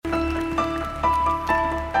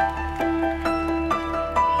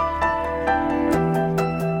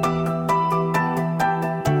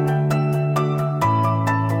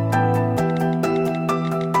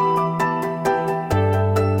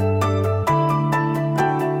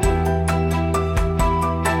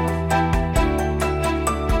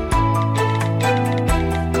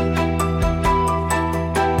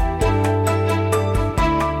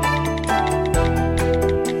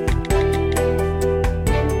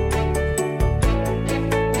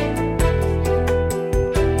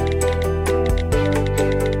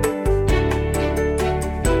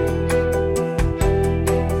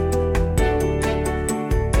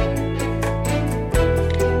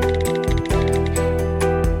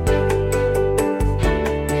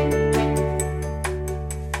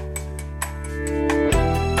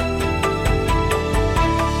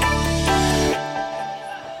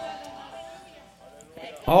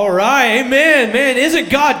Amen, man. Isn't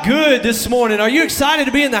God good this morning? Are you excited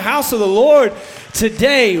to be in the house of the Lord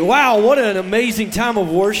today? Wow, what an amazing time of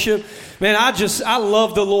worship. Man, I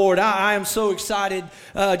love the Lord. I am so excited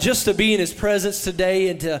just to be in His presence today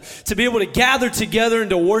and to be able to gather together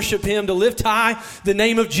and to worship Him, to lift high the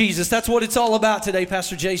name of Jesus. That's what it's all about today,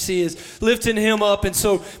 Pastor JC, is lifting Him up. And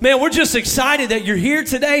so, man, we're just excited that you're here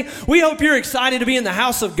today. We hope you're excited to be in the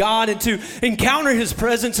house of God and to encounter His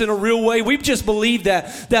presence in a real way. We just believe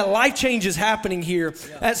that life change is happening here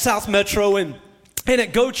at South Metro and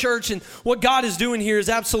at Go Church, and what God is doing here is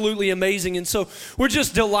absolutely amazing. And so we're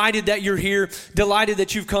just delighted that you're here, delighted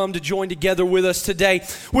that you've come to join together with us today.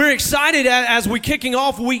 We're excited as we're kicking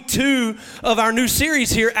off week 2 of our new series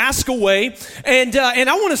here, Ask Away. And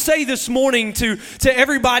I want to say this morning to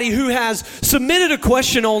everybody who has submitted a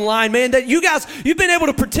question online, man, that you guys, you've been able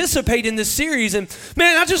to participate in this series. And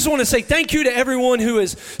man, I just want to say thank you to everyone who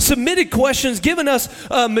has submitted questions, given us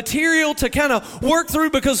material to kind of work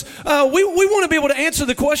through, because we want to be able to answer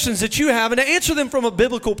the questions that you have and to answer them from a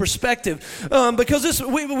biblical perspective, because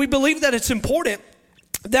we believe that it's important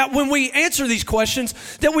that when we answer these questions,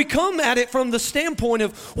 that we come at it from the standpoint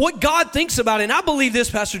of what God thinks about it. And I believe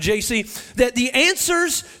this, Pastor JC, that the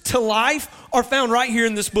answers to life are found right here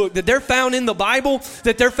in this book, that they're found in the Bible,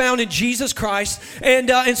 that they're found in Jesus Christ.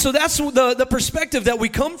 And so that's the perspective that we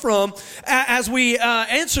come from as we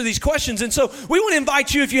answer these questions. And so we want to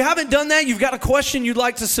invite you, if you haven't done that, you've got a question you'd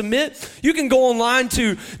like to submit, you can go online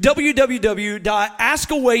to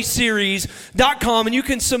www.askawayseries.com and you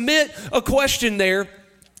can submit a question there.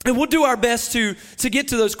 And we'll do our best to get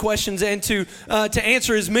to those questions and to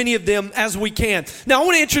answer as many of them as we can. Now, I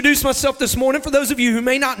want to introduce myself this morning. For those of you who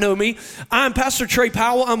may not know me, I'm Pastor Trey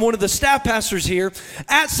Powell. I'm one of the staff pastors here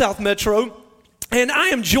at South Metro. And I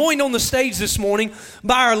am joined on the stage this morning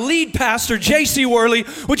by our lead pastor, J.C. Worley.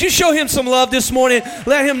 Would you show him some love this morning?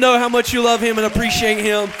 Let him know how much you love him and appreciate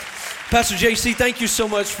him. Pastor JC, thank you so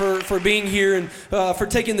much for being here and for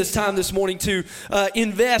taking this time this morning to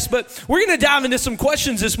invest. But we're going to dive into some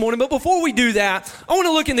questions this morning. But before we do that, I want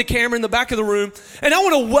to look in the camera in the back of the room, and I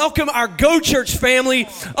want to welcome our Go Church family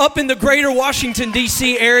up in the greater Washington,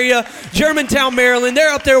 D.C. area, Germantown, Maryland.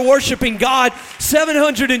 They're up there worshiping God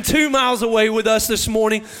 702 miles away with us this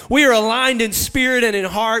morning. We are aligned in spirit and in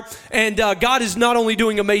heart, and God is not only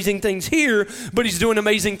doing amazing things here, but He's doing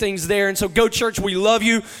amazing things there. And so Go Church, we love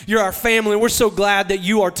you. You're our family, and we're so glad that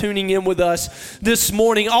you are tuning in with us this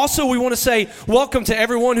morning. Also, we want to say welcome to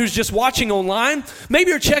everyone who's just watching online. Maybe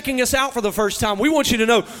you're checking us out for the first time. We want you to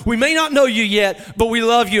know we may not know you yet, but we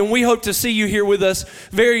love you, and we hope to see you here with us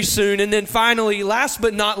very soon. And then finally, last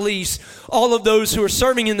but not least, all of those who are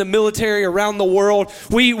serving in the military around the world,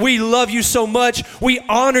 we love you so much. We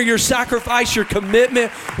honor your sacrifice, your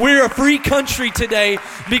commitment. We're a free country today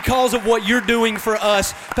because of what you're doing for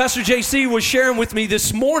us. Pastor JC was sharing with me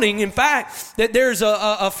this morning, in fact, that there's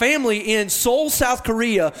a family in Seoul, South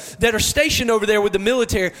Korea that are stationed over there with the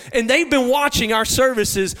military, and they've been watching our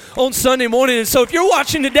services on Sunday morning. And so if you're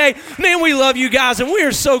watching today, man, we love you guys, and we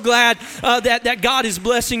are so glad that God is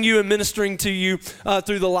blessing you and ministering to you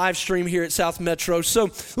through the live stream here at South Metro. So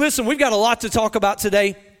listen, we've got a lot to talk about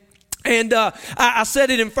today. And I said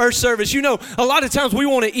it in first service. You know, a lot of times we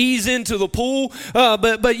want to ease into the pool,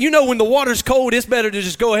 but you know, when the water's cold, it's better to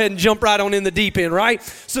just go ahead and jump right on in the deep end, right?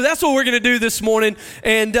 So that's what we're going to do this morning.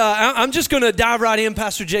 And I'm just going to dive right in,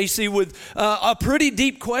 Pastor JC, with a pretty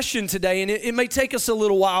deep question today. And it may take us a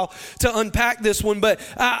little while to unpack this one, but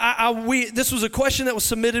this was a question that was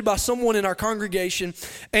submitted by someone in our congregation,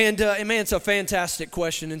 and man, it's a fantastic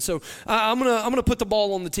question. And so I'm gonna put the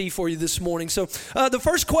ball on the tee for you this morning. So the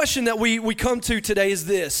first question that we come to today is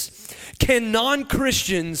this: can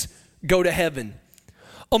non-Christians go to heaven?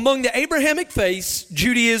 Among the Abrahamic faiths,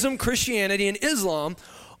 Judaism, Christianity, and Islam,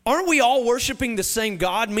 aren't we all worshiping the same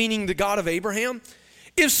God, meaning the God of Abraham?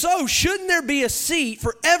 If so, shouldn't there be a seat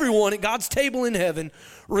for everyone at God's table in heaven,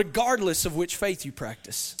 regardless of which faith you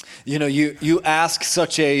practice? You know, you ask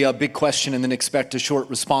such a big question and then expect a short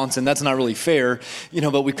response, and that's not really fair. You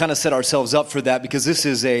know, but we kind of set ourselves up for that because this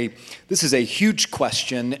is a huge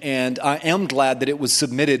question, and I am glad that it was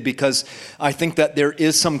submitted because I think that there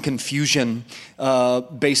is some confusion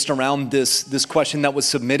based around this question that was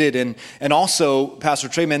submitted, and also, Pastor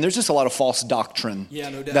Trey, man, there's just a lot of false doctrine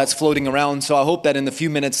that's floating around. So I hope that in the few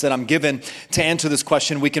minutes that I'm given to answer this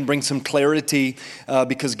question, we can bring some clarity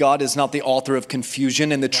because God is not the author of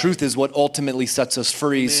confusion, and the truth is what ultimately sets us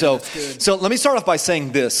free. Man, so let me start off by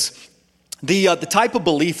saying this. The type of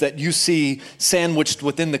belief that you see sandwiched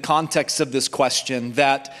within the context of this question,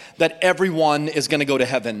 that everyone is going to go to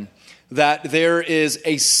heaven, that there is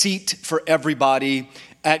a seat for everybody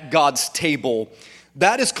at God's table,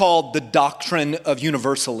 That is called the doctrine of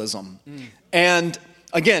universalism. And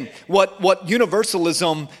again, what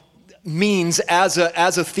universalism means as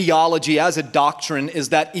a theology, as a doctrine, is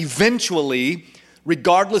that eventually,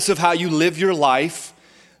 regardless of how you live your life,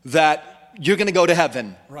 that you're going to go to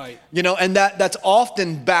heaven. Right. And that's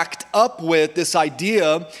often backed up with this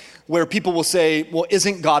idea where people will say, well,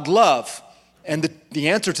 isn't God love? And the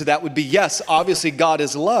answer to that would be yes, obviously God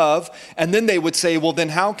is love. And then they would say, well, then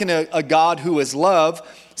how can a God who is love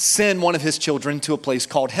send one of his children to a place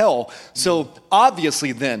called hell? So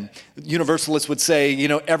obviously then, universalists would say,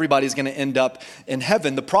 everybody's going to end up in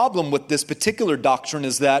heaven. The problem with this particular doctrine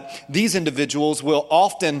is that these individuals will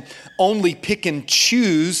often only pick and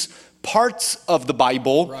choose parts of the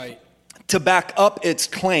Bible to back up its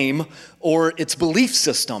claim or its belief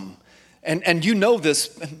system. And you know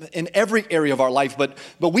this in every area of our life, but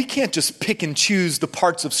we can't just pick and choose the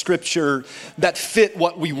parts of Scripture that fit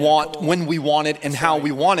what we want, when we want it, and how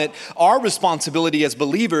we want it. Our responsibility as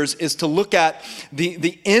believers is to look at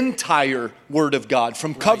the entire Word of God,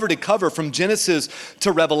 from cover to cover, from Genesis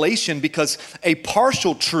to Revelation, because a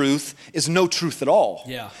partial truth is no truth at all.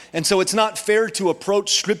 Yeah. And so it's not fair to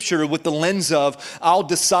approach Scripture with the lens of, I'll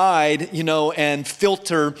decide, and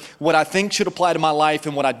filter what I think should apply to my life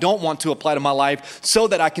and what I don't want to apply to my life so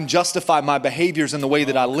that I can justify my behaviors and the way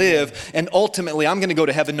that I live. And ultimately, I'm going to go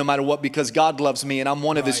to heaven no matter what because God loves me and I'm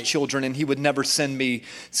one of his children and he would never send me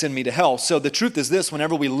to hell. So the truth is this,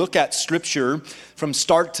 whenever we look at Scripture from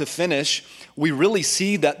start to finish, we really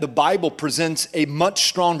see that the Bible presents a much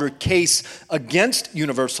stronger case against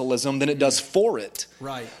universalism than it does for it.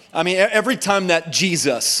 Right. I mean, every time that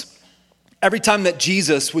Jesus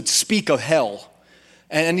would speak of hell,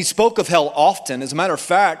 and he spoke of hell often. As a matter of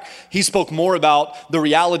fact, he spoke more about the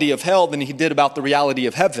reality of hell than he did about the reality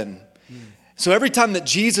of heaven. So every time that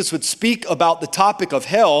Jesus would speak about the topic of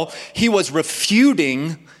hell, he was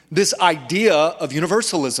refuting this idea of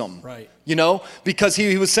universalism. Right. Because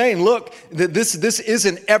he was saying, look, this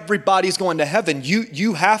isn't everybody's going to heaven.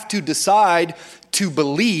 You have to decide to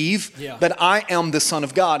believe that I am the Son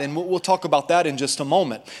of God. And we'll talk about that in just a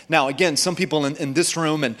moment. Now, again, some people in this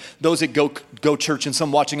room and those that go church and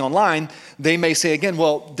some watching online, they may say again,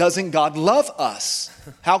 well, doesn't God love us?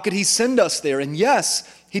 How could he send us there? And yes,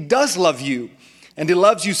 he does love you. And he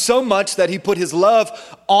loves you so much that he put his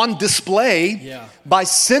love on display by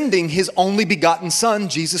sending his only begotten Son,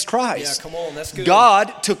 Jesus Christ. Yeah, come on, that's good.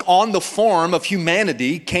 God took on the form of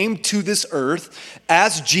humanity, came to this earth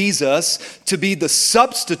as Jesus to be the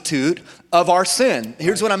substitute of our sin.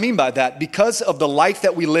 Here's what I mean by that. Because of the life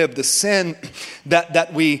that we live, the sin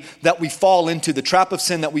that we fall into, the trap of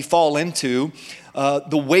sin that we fall into,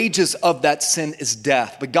 the wages of that sin is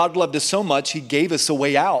death. But God loved us so much, he gave us a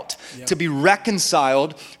way out to be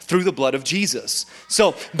reconciled through the blood of Jesus.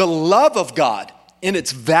 So the love of God in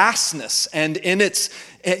its vastness and in its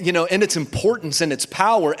importance and its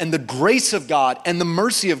power, and the grace of God and the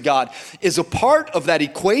mercy of God is a part of that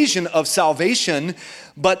equation of salvation,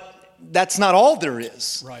 but that's not all there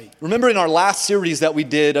is. Right. Remember in our last series that we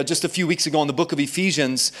did just a few weeks ago in the book of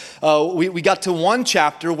Ephesians, we got to one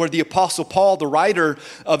chapter where the Apostle Paul, the writer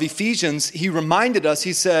of Ephesians, he reminded us,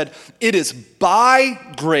 he said, it is by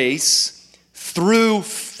grace through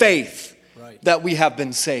faith that we have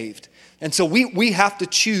been saved. And so we have to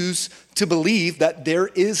choose to believe that there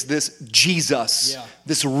is this Jesus,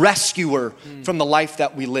 this rescuer from the life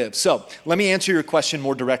that we live. So let me answer your question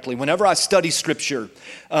more directly. Whenever I study Scripture,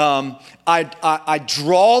 I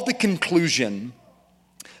draw the conclusion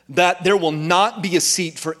that there will not be a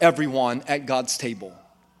seat for everyone at God's table.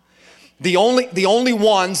 The only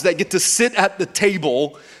ones that get to sit at the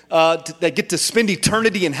table, that get to spend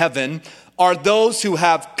eternity in heaven, are those who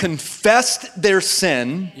have confessed their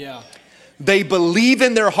sin. They believe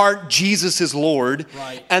in their heart Jesus is Lord,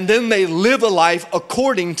 and then they live a life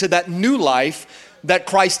according to that new life that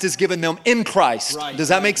Christ has given them in Christ. Does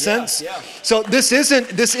that make sense? Yeah. So this isn't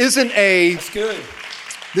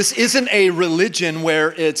a religion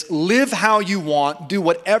where it's live how you want, do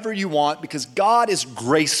whatever you want, because God is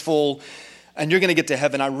graceful and you're going to get to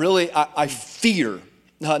heaven. I fear,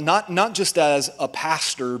 not just as a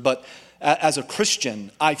pastor, but as a Christian,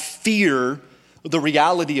 I fear the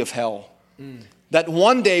reality of hell. That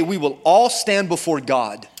one day we will all stand before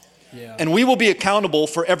God and we will be accountable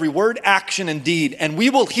for every word, action, and deed. And we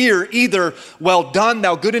will hear either, well done,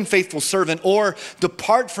 thou good and faithful servant, or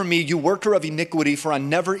depart from me, you worker of iniquity, for I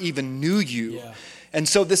never even knew you. And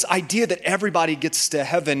so this idea that everybody gets to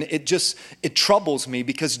heaven, it troubles me,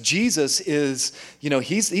 because Jesus is,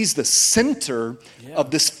 he's the center of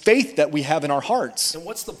this faith that we have in our hearts. And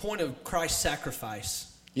what's the point of Christ's sacrifice?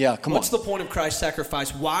 Yeah, come What's on. the point of Christ's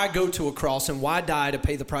sacrifice? Why go to a cross and why die to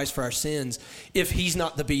pay the price for our sins if he's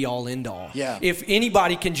not the be-all, end-all? Yeah. If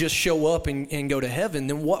anybody can just show up and go to heaven,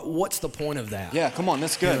 then what's the point of that? Yeah, come on,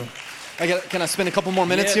 that's good. Can I spend a couple more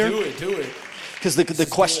minutes here? Do it. Because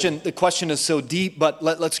the question is so deep, but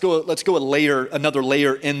let's go another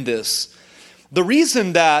layer in this. The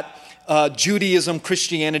reason that Judaism,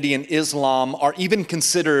 Christianity, and Islam are even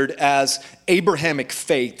considered as Abrahamic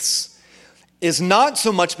faiths is not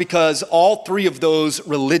so much because all three of those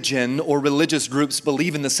religion or religious groups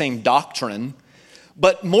believe in the same doctrine,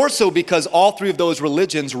 but more so because all three of those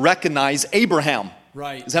religions recognize Abraham.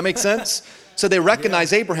 Right. Does that make sense? So they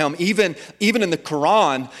recognize Abraham. Even in the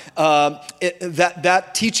Quran,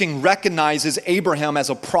 that teaching recognizes Abraham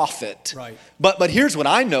as a prophet. Right. But here's what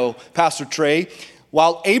I know, Pastor Trey.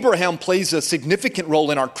 While Abraham plays a significant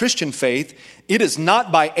role in our Christian faith, it is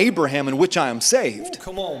not by Abraham in which I am saved. Ooh,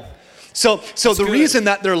 come on. So the good. reason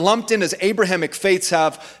that they're lumped in as Abrahamic faiths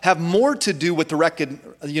have more to do with the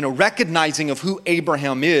recognizing of who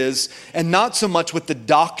Abraham is, and not so much with the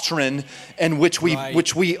doctrine in which we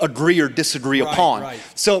agree or disagree upon. Right.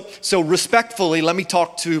 So respectfully, let me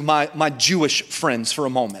talk to my Jewish friends for a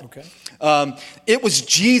moment. Okay. It was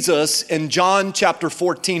Jesus in John chapter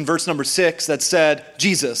 14, verse number 6, that said,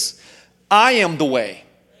 Jesus, I am the way,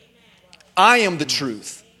 I am the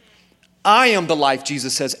truth, I am the life,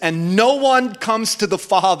 Jesus says, and no one comes to the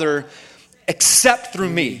Father except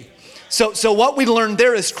through me. So what we learned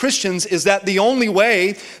there as Christians is that the only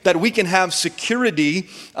way that we can have security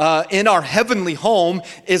in our heavenly home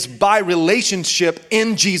is by relationship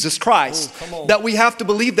in Jesus Christ. Ooh, that we have to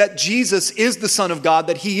believe that Jesus is the Son of God,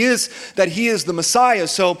 that He is the Messiah.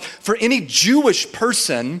 So for any Jewish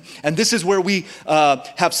person, and this is where we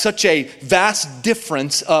have such a vast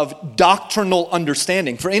difference of doctrinal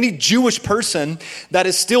understanding. For any Jewish person that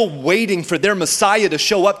is still waiting for their Messiah to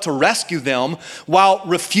show up to rescue them while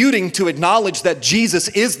refuting to acknowledge that Jesus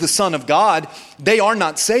is the Son of God, they are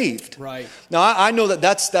not saved. Right. Now, I know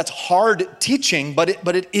that's hard teaching, but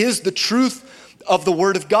it is the truth of the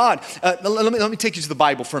Word of God. Let me take you to the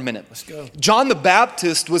Bible for a minute. Let's go. John the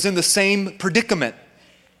Baptist was in the same predicament.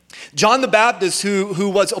 John the Baptist, who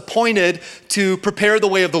was appointed to prepare the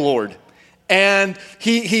way of the Lord. And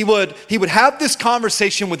he would have this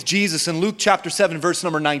conversation with Jesus in Luke chapter 7, verse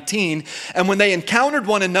number 19. And when they encountered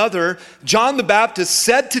one another, John the Baptist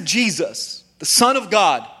said to Jesus, the Son of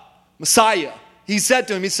God, Messiah, he said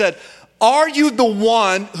to him, he said, are you the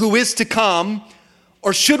one who is to come,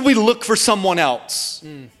 or should we look for someone else?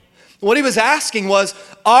 What he was asking was,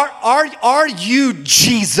 are you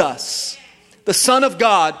Jesus, the Son of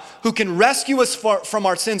God, who can rescue us from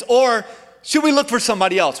our sins, or should we look for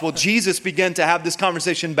somebody else? Well, Jesus began to have this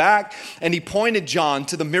conversation back, and he pointed John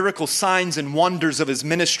to the miracle signs and wonders of his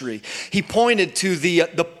ministry. He pointed to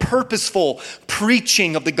the purposeful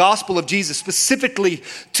preaching of the gospel of Jesus, specifically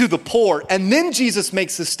to the poor. And then Jesus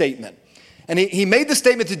makes this statement. And he made the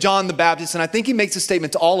statement to John the Baptist, and I think he makes a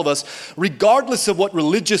statement to all of us, regardless of what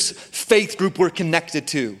religious faith group we're connected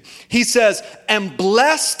to. He says, and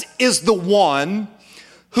blessed is the one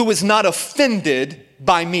who is not offended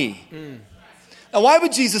by me. Now, why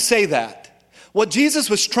would Jesus say that? What Jesus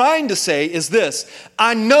was trying to say is this: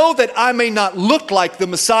 I know that I may not look like the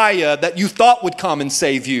Messiah that you thought would come and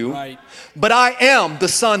save you, Right. but I am the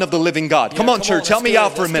Son of the living God. Come on, church, help me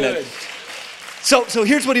out for a minute. So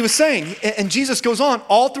here's what he was saying. And Jesus goes on.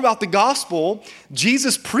 All throughout the gospel,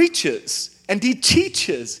 Jesus preaches and he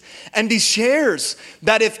teaches and he shares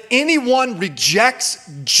that if anyone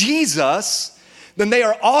rejects Jesus, then they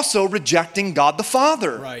are also rejecting God the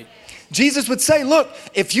Father. Right. Jesus would say, look,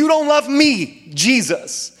 if you don't love me,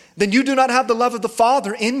 Jesus, then you do not have the love of the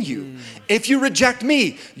Father in you. If you reject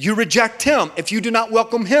me, you reject him. If you do not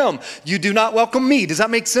welcome him, you do not welcome me. Does that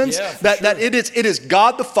make sense? Yeah, that it is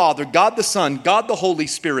God the Father, God the Son, God the Holy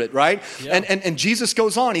Spirit, right? Yeah. And Jesus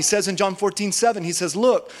goes on. He says in John 14:7, he says,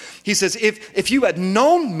 look, he says, if you had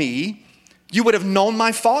known me, you would have known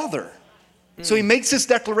my Father. So he makes this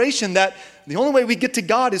declaration that the only way we get to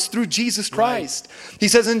God is through Jesus Christ. Right. He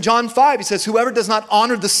says in John 5, he says, whoever does not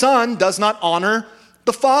honor the Son does not honor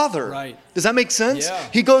the Father. Right. Does that make sense? Yeah.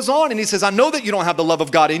 He goes on and he says, I know that you don't have the love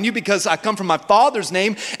of God in you because I come from my Father's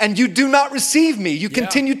name and you do not receive me. You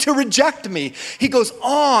continue to reject me. He goes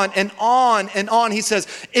on and on and on. He says,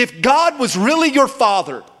 if God was really your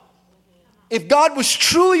Father, if God was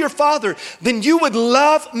truly your Father, then you would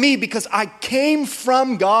love me because I came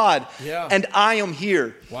from God and I am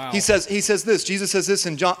here. Wow. He says this, Jesus says this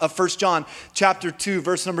in 1 John chapter 2,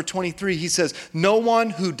 verse number 23. He says, no one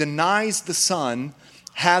who denies the Son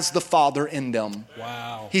has the Father in them.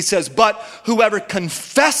 Wow. He says, but whoever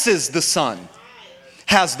confesses the Son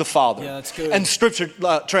has the Father. Yeah, that's good. And Scripture,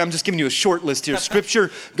 Trey, I'm just giving you a short list here.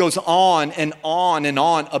 Scripture goes on and on and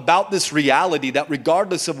on about this reality that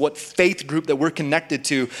regardless of what faith group that we're connected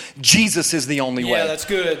to, Jesus is the only way. Yeah, that's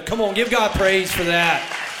good. Come on, give God praise for that.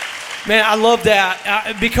 Man, I love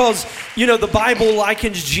that because, the Bible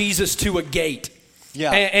likens Jesus to a gate.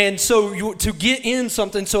 Yeah. And so to get in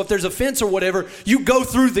something, so if there's a fence or whatever, you go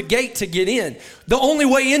through the gate to get in. The only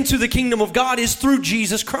way into the kingdom of God is through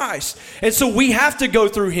Jesus Christ. And so we have to go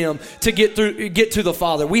through him to get to the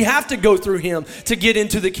Father. We have to go through him to get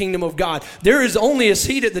into the kingdom of God. There is only a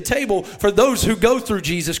seat at the table for those who go through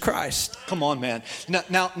Jesus Christ. Come on, man.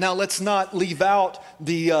 Now let's not leave out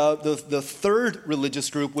the third religious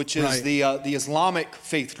group, which is Right. the Islamic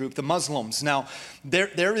faith group, the Muslims. Now,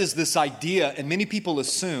 there is this idea, and many people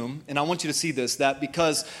assume, and I want you to see this, that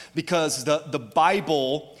because the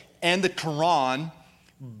Bible and the Quran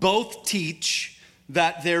both teach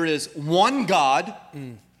that there is one God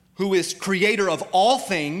who is creator of all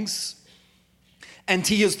things, and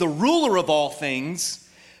he is the ruler of all things,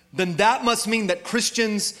 then that must mean that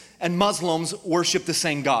Christians and Muslims worship the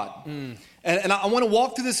same God. And I want to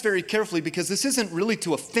walk through this very carefully because this isn't really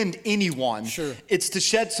to offend anyone. Sure. It's to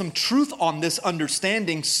shed some truth on this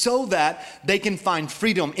understanding so that they can find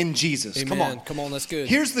freedom in Jesus. Amen. Come on, that's good.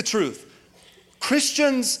 Here's the truth.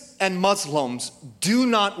 Christians and Muslims do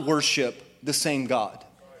not worship the same God.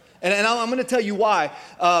 And I'm going to tell you why.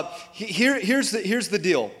 Here's the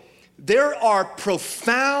deal. There are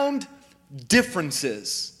profound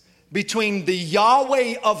differences between the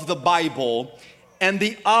Yahweh of the Bible and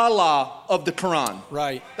the Allah of the Quran.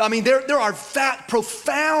 Right. I mean, there are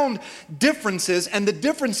profound differences, and the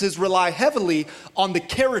differences rely heavily on the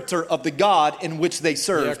character of the God in which they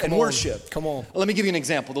serve and worship. Come on. Let me give you an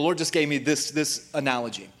example. The Lord just gave me this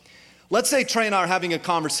analogy. Let's say Trey and I are having a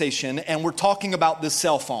conversation, and we're talking about this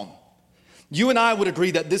cell phone. You and I would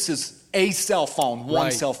agree that this is a cell phone, one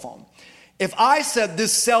Right. cell phone. If I said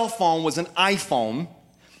this cell phone was an iPhone,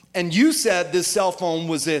 and you said this cell phone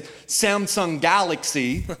was a Samsung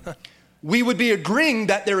Galaxy, we would be agreeing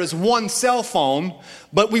that there is one cell phone,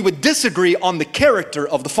 but we would disagree on the character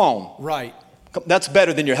of the phone. Right. That's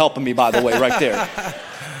better than you're helping me, by the way, right there.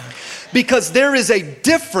 Because there is a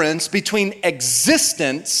difference between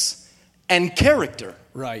existence and character.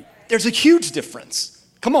 Right. There's a huge difference.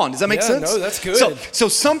 Come on, does that make sense? No, that's good. So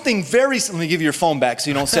something very, let me give you your phone back so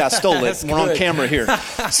you don't say I stole it. That's We're on good. camera here.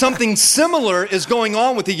 Something similar is going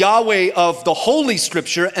on with the Yahweh of the Holy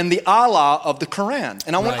Scripture and the Allah of the Quran.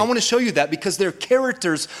 And I want to show you that because their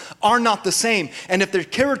characters are not the same. And if their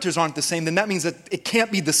characters aren't the same, then that means that it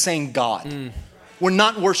can't be the same God. We're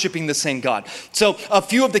not worshiping the same God. So a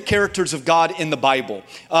few of the characters of God in the Bible.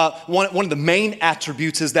 One of the main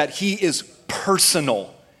attributes is that he is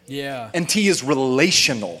personal. Yeah. And he is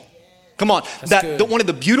relational. Come on. Good. One of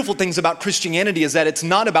the beautiful things about Christianity is that it's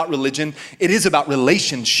not about religion, it is about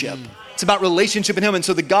relationship. It's about relationship in him. And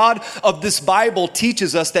so the God of this Bible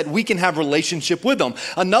teaches us that we can have relationship with him.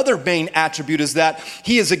 Another main attribute is that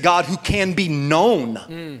he is a God who can be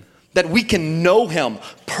known. That we can know him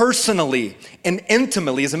personally and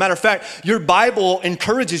intimately. As a matter of fact, your Bible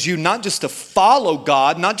encourages you not just to follow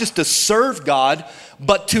God, not just to serve God,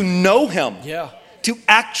 but to know him. Yeah. To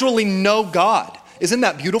actually know God. Isn't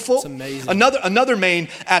that beautiful? It's amazing. Another main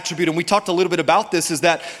attribute, and we talked a little bit about this, is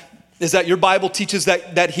that your Bible teaches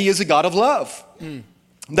that he is a God of love.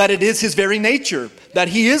 That it is his very nature, that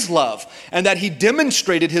he is love, and that he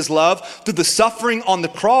demonstrated his love through the suffering on the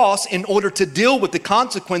cross in order to deal with the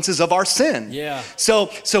consequences of our sin. Yeah.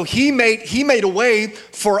 So he made a way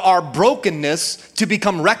for our brokenness to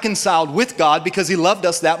become reconciled with God because he loved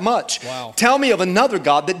us that much. Wow. Tell me of another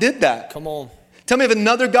God that did that. Come on. Tell me of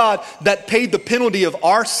another God that paid the penalty of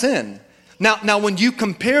our sin. Now, when you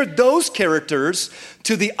compare those characters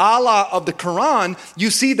to the Allah of the Quran, you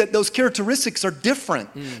see that those characteristics are different.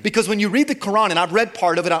 Because when you read the Quran, and I've read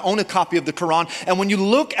part of it, I own a copy of the Quran, and when you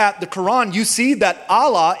look at the Quran, you see that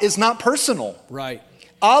Allah is not personal. Right.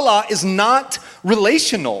 Allah is not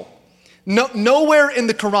relational. Nowhere in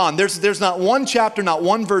the Quran, there's not one chapter, not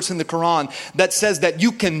one verse in the Quran that says that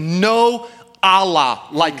you can know Allah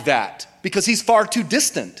like that. Because he's far too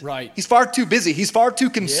distant. Right. He's far too busy. He's far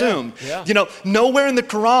too consumed. Yeah. Nowhere in the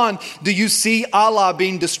Quran do you see Allah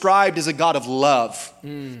being described as a God of love.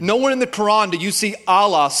 Nowhere in the Quran do you see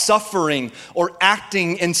Allah suffering or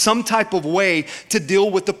acting in some type of way to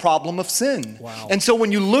deal with the problem of sin. Wow. And so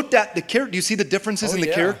when you looked at the character, do you see the differences in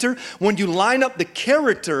the character? When you line up the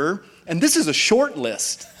character, and this is a short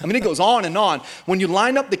list. I mean, it goes on and on. When you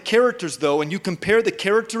line up the characters, though, and you compare the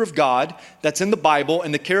character of God that's in the Bible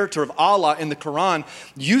and the character of Allah in the Quran,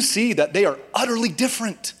 you see that they are utterly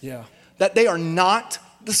different. Yeah. that they are not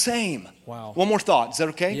the same. Wow. One more thought. Is that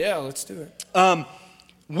okay? Yeah, let's do it.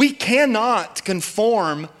 We cannot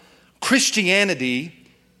conform Christianity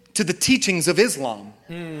to the teachings of Islam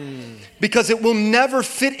because it will never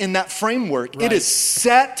fit in that framework. Right. It is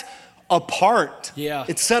set apart. Yeah.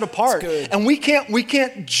 It's set apart. That's good. And we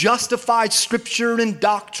can't justify scripture and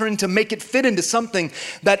doctrine to make it fit into something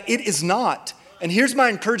that it is not. And here's my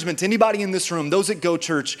encouragement to anybody in this room, those at Go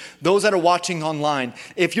Church, those that are watching online.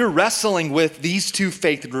 If you're wrestling with these two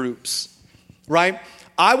faith groups, right?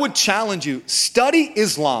 I would challenge you, study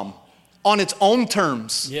Islam on its own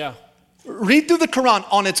terms. Yeah. Read through the Quran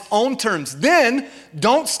on its own terms. Then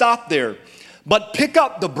don't stop there, but pick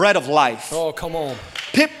up the bread of life. Oh, come on.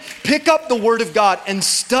 Pick up the Word of God and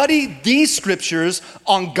study these scriptures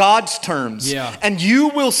on God's terms. Yeah. And you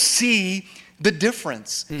will see the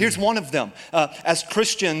difference. Here's one of them. As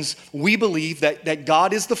Christians, we believe that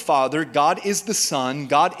God is the Father, God is the Son,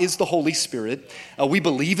 God is the Holy Spirit. We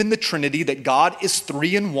believe in the Trinity, that God is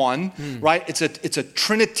 3 in 1, right? It's a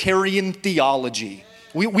Trinitarian theology.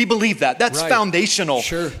 We believe that. That's right. Foundational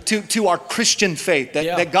Sure. to our Christian faith,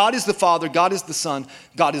 that God is the Father, God is the Son,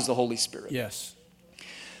 God is the Holy Spirit. Yes.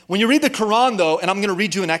 When you read the Quran, though, and I'm going to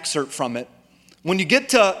read you an excerpt from it, when you get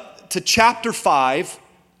to chapter 5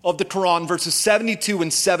 of the Quran, verses 72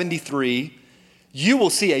 and 73, you will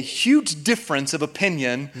see a huge difference of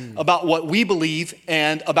opinion about what we believe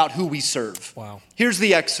and about who we serve. Wow. Here's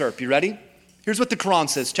the excerpt. You ready? Here's what the Quran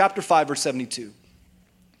says, chapter 5, verse 72.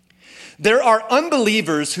 There are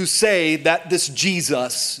unbelievers who say that this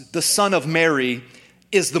Jesus, the son of Mary,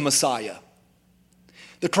 is the Messiah.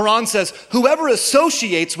 The Quran says, whoever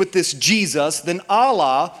associates with this Jesus, then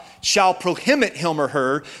Allah shall prohibit him or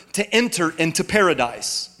her to enter into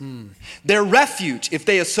paradise. Their refuge, if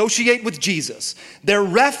they associate with Jesus, their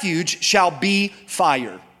refuge shall be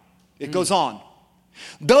fire. It goes on.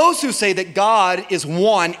 Those who say that God is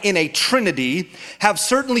one in a Trinity have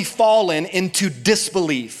certainly fallen into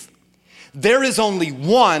disbelief. There is only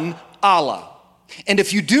one Allah. And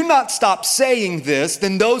if you do not stop saying this,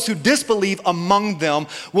 then those who disbelieve among them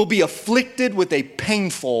will be afflicted with a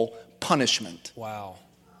painful punishment. Wow.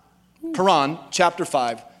 Quran, chapter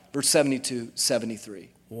 5, verse 72, 73.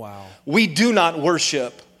 Wow. We do not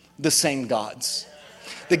worship the same gods.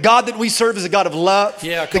 The God that we serve is a God of love.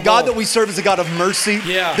 Yeah, the God that we serve is a God of mercy.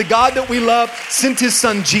 Yeah. The God that we love sent his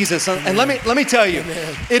son Jesus. And let me tell you,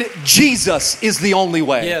 Jesus is the only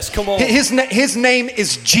way. Yes, come on. His name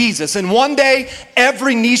is Jesus. And one day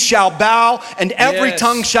every knee shall bow and every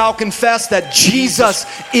tongue shall confess that Jesus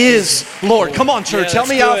is Lord. Come on, church, help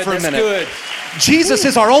me out for a minute. Good. Jesus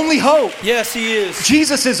is our only hope. Yes, he is.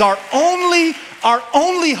 Jesus is our only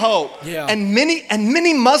hope. Yeah. And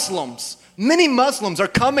many Muslims are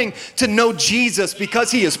coming to know Jesus because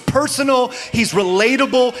he is personal, he's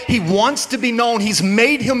relatable, he wants to be known, he's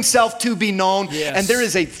made himself to be known. Yes. And there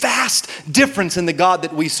is a vast difference in the God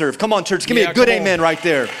that we serve. Come on, church, give me a good amen right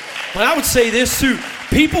there. But I would say this too.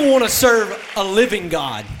 People want to serve a living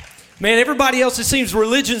God. Man, everybody else, it seems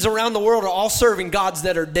religions around the world are all serving gods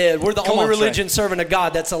that are dead. We're the only religion serving a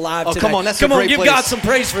God that's alive today. Come on, that's a great give place. God some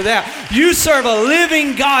praise for that. You serve a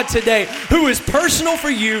living God today who is personal for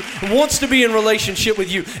you and wants to be in relationship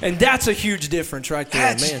with you. And that's a huge difference right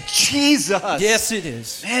there, That's man. Jesus. Yes, it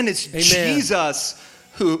is. Man, it's Amen. Jesus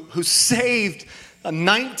who saved a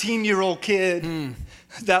 19-year-old kid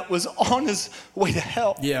that was on his way to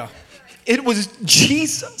hell. Yeah. It was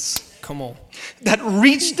Jesus Come on. that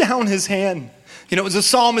reached down his hand. You know, it was the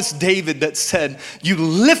psalmist David that said, you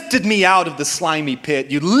lifted me out of the slimy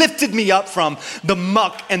pit. You lifted me up from the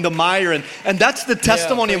muck and the mire. And that's the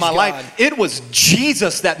testimony of my life. It was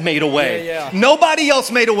Jesus that made a way. Nobody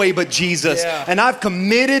else made a way but Jesus. And I've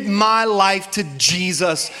committed my life to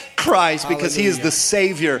Jesus Christ because he is the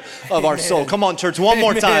Savior of our soul. Come on, church, one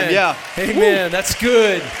more time. Yeah. Amen. Woo. That's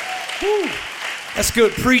good. Woo. That's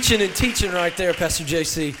good preaching and teaching right there, Pastor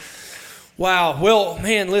JC. Wow. Well,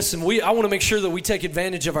 man, listen, I want to make sure that we take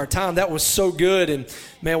advantage of our time. That was so good. And,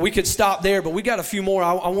 man, we could stop there, but we got a few more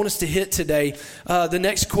I want us to hit today. The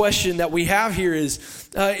next question that we have here is,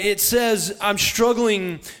 it says, I'm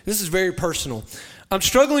struggling. This is very personal. I'm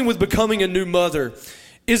struggling with becoming a new mother.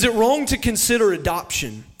 Is it wrong to consider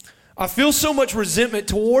adoption? I feel so much resentment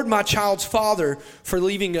toward my child's father for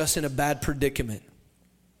leaving us in a bad predicament.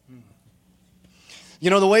 You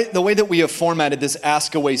know, the way that we have formatted this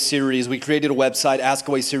Ask Away series, we created a website,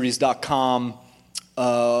 askawayseries.com.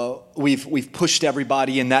 We've pushed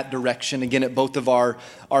everybody in that direction, again, at both of our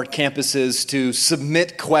campuses to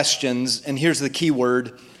submit questions, and here's the key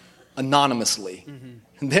word, anonymously.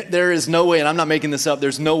 There is no way, and I'm not making this up,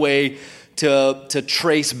 there's no way to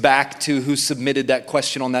trace back to who submitted that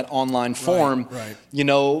question on that online form. Right. You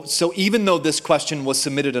know, so even though this question was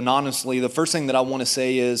submitted anonymously, the first thing that I want to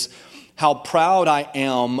say is how proud I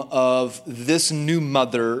am of this new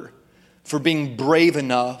mother for being brave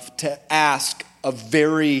enough to ask a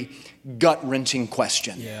very gut-wrenching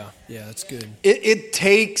question. Yeah, that's good. It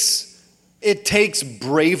takes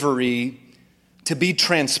bravery to be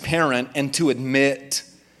transparent and to admit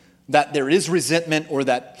that there is resentment or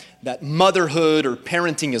that motherhood or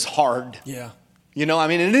parenting is hard. Yeah. You know, I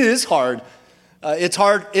mean, it is hard. It's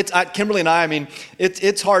hard. Kimberly and I mean,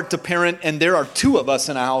 it's hard to parent, and there are two of us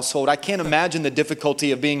in a household. I can't imagine the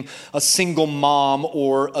difficulty of being a single mom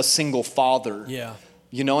or a single father. Yeah.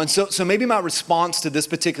 You know, and so maybe my response to this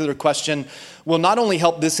particular question will not only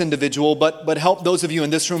help this individual, but help those of you in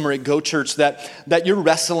this room or at Go Church that you're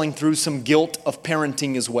wrestling through some guilt of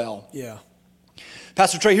parenting as well. Yeah.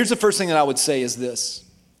 Pastor Trey, here's the first thing that I would say is this,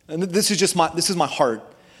 and this is my heart.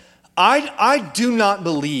 I do not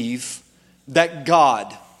believe that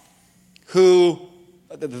God,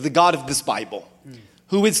 the God of this Bible,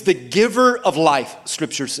 who is the giver of life,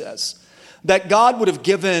 Scripture says, that God would have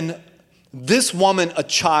given this woman a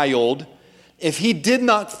child if he did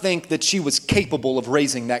not think that she was capable of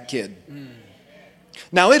raising that kid.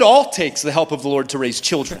 Now, it all takes the help of the Lord to raise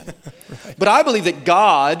children. Right. But I believe that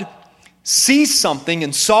God sees something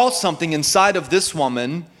and saw something inside of this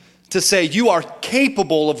woman to say, you are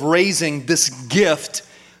capable of raising this gift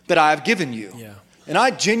that I have given you. Yeah. And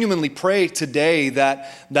I genuinely pray today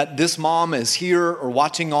that this mom is here or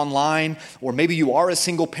watching online, or maybe you are a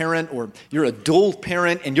single parent or you're a dual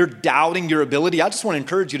parent and you're doubting your ability. I just want to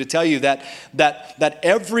encourage you to tell you that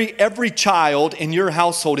every child in your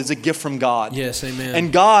household is a gift from God. Yes, amen.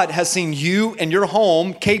 And God has seen you and your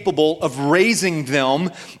home capable of raising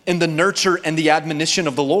them in the nurture and the admonition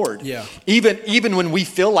of the Lord. Yeah. Even when we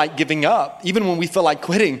feel like giving up, even when we feel like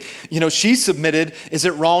quitting, you know, she submitted, is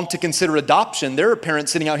it wrong to consider adoption? There are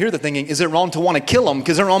parents sitting out here that thinking, is it wrong to want to kill them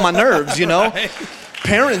because they're on my nerves, you know? Right.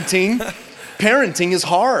 Parenting is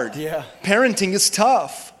hard. Yeah. Parenting is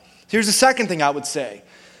tough. Here's the second thing I would say.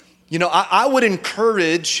 You know, I would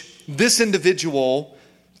encourage this individual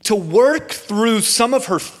to work through some of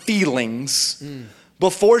her feelings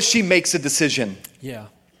before she makes a decision. Yeah.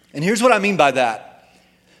 And here's what I mean by that.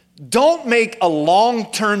 Don't make a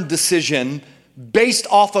long-term decision based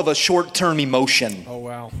off of a short-term emotion. Oh,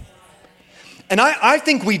 wow. And I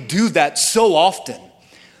think we do that so often.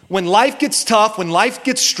 When life gets tough, when life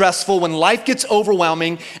gets stressful, when life gets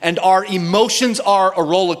overwhelming, and our emotions are a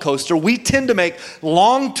roller coaster, we tend to make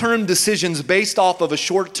long-term decisions based off of a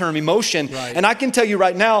short-term emotion. Right. And I can tell you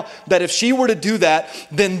right now that if she were to do that,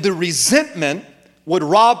 then the resentment would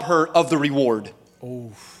rob her of the reward.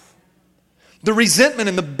 Oh. The resentment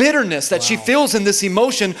and the bitterness that she feels in this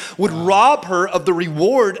emotion would rob her of the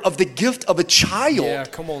reward of the gift of a child. Yeah,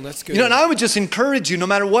 come on, that's good. You know, and I would just encourage you, no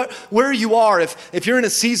matter where you are, if you're in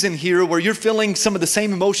a season here where you're feeling some of the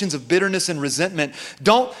same emotions of bitterness and resentment,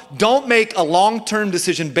 don't make a long-term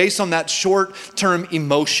decision based on that short-term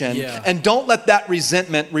emotion. Yeah. And don't let that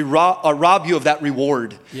resentment rob you of that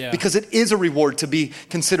reward. Yeah. Because it is a reward to be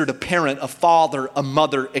considered a parent, a father, a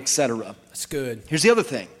mother, etc. That's good. Here's the other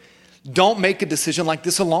thing. Don't make a decision like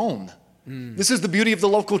this alone. This is the beauty of the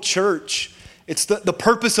local church. It's the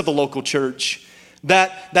purpose of the local church.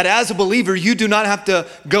 That as a believer, you do not have to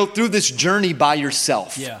go through this journey by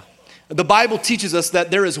yourself. Yeah. The Bible teaches us that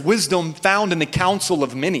there is wisdom found in the counsel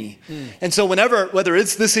of many. And so whether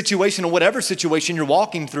it's this situation or whatever situation you're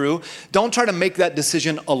walking through, don't try to make that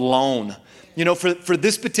decision alone. You know, for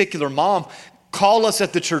this particular mom, call us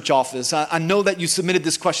at the church office. I know that you submitted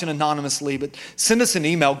this question anonymously, but send us an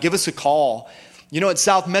email, give us a call. You know, at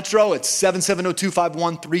South Metro, it's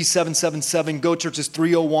 770-251-3777. Go Church is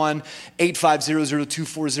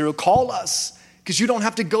 301-850-0240. Call us, because you don't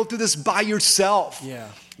have to go through this by yourself. Yeah.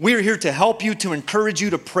 We are here to help you, to encourage you,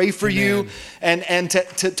 to pray for you, and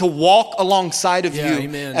to walk alongside of you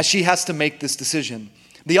as she has to make this decision.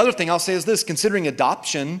 The other thing I'll say is this: considering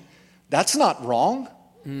adoption, that's not wrong.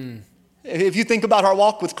 If you think about our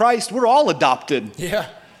walk with Christ, we're all adopted. Yeah.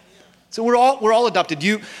 So we're all adopted.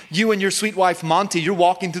 You and your sweet wife, Monty, you're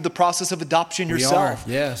walking through the process of adoption yourself.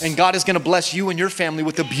 We are, yes. And God is going to bless you and your family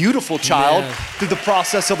with a beautiful child through the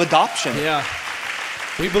process of adoption. Yeah.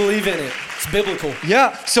 We believe in it. It's biblical.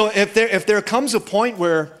 Yeah. So if there comes a point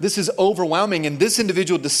where this is overwhelming and this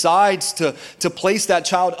individual decides to place that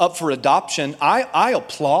child up for adoption, I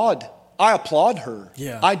applaud her.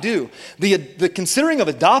 Yeah. I do. The considering of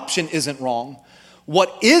adoption isn't wrong.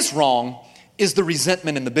 What is wrong is the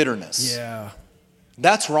resentment and the bitterness. Yeah.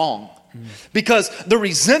 That's wrong. Because the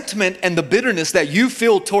resentment and the bitterness that you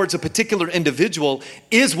feel towards a particular individual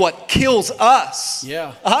is what kills us.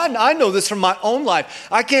 Yeah. I know this from my own life.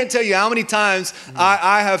 I can't tell you how many times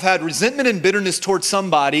I have had resentment and bitterness towards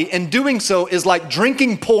somebody, and doing so is like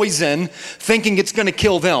drinking poison thinking it's going to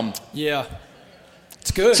kill them. Yeah. It's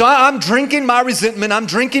good. So I'm drinking my resentment, I'm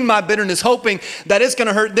drinking my bitterness, hoping that it's going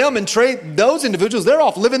to hurt them, and trade those individuals, they're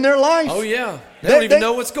off living their life. Oh, yeah. They don't even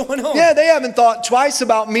know what's going on. Yeah, they haven't thought twice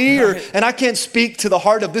about me, and I can't speak to the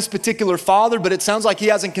heart of this particular father, but it sounds like he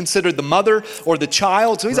hasn't considered the mother or the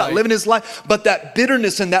child, so he's out living his life. But that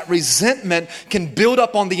bitterness and that resentment can build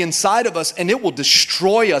up on the inside of us, and it will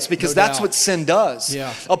destroy us, because that's what sin does.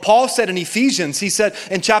 Yeah. Paul said in Ephesians, he said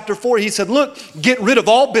in chapter 4, he said, look, get rid of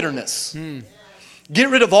all bitterness. Get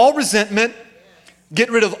rid of all resentment, get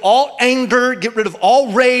rid of all anger, get rid of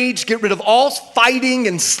all rage, get rid of all fighting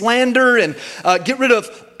and slander, and get rid of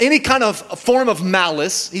any kind of form of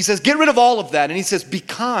malice. He says, get rid of all of that. And he says, be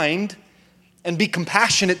kind and be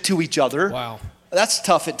compassionate to each other. Wow. That's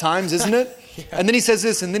tough at times, isn't it? Yeah. And then he says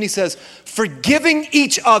this, and then he says, forgiving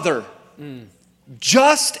each other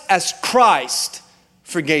just as Christ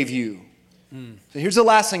forgave you. So here's the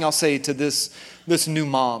last thing I'll say to this new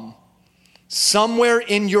mom. Somewhere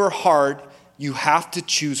in your heart, you have to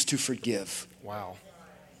choose to forgive. Wow.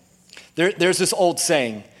 There's this old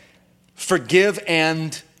saying, forgive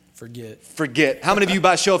and forget. How many of you,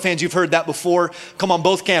 by show of hands, you've heard that before? Come on,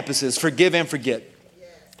 both campuses, forgive and forget.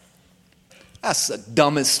 That's the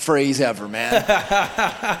dumbest phrase ever,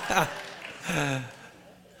 man.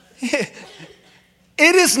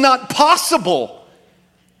 It is not possible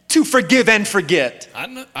to forgive and forget.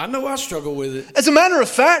 I know I struggle with it. As a matter of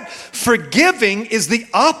fact, forgiving is the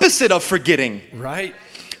opposite of forgetting. Right.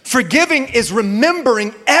 Forgiving is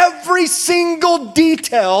remembering every single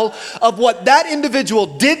detail of what that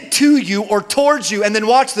individual did to you or towards you, and then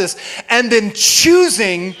watch this, and then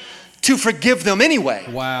choosing to forgive them anyway.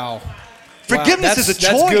 Wow. Forgiveness is a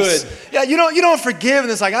choice. That's good. Yeah, you don't forgive,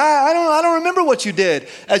 and it's like I don't remember what you did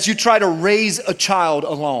as you try to raise a child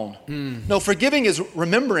alone. No, forgiving is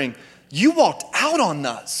remembering you walked out on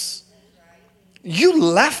us. You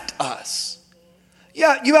left us.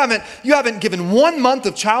 Yeah, you haven't given 1 month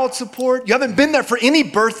of child support. You haven't been there for any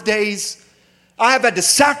birthdays. I have had to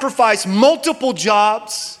sacrifice multiple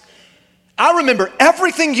jobs. I remember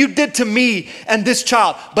everything you did to me and this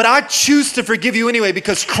child, but I choose to forgive you anyway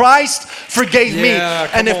because Christ forgave me.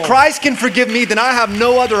 And if Christ can forgive me, then I have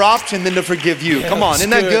no other option than to forgive you. Come on, isn't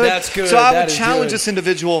that good? That's good. So I would challenge this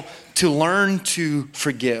individual to learn to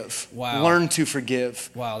forgive. Wow. Learn to forgive.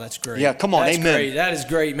 Wow, that's great. Yeah, come on, that's amen. Great. That is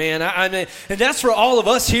great, man. And that's for all of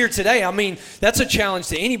us here today. I mean, that's a challenge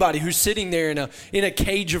to anybody who's sitting there in a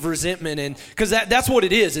cage of resentment, and because that's what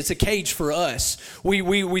it is. It's a cage for us.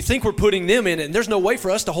 We think we're putting them in it, and there's no way for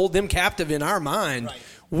us to hold them captive in our mind. Right.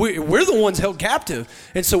 We're the ones held captive.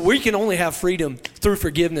 And so we can only have freedom through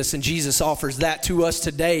forgiveness. And Jesus offers that to us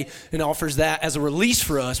today and offers that as a release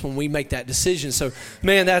for us when we make that decision. So,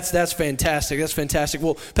 man, that's fantastic. That's fantastic.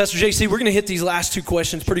 Well, Pastor JC, we're going to hit these last two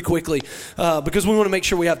questions pretty quickly because we want to make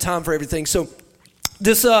sure we have time for everything. So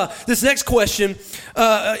this next question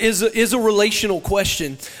is a relational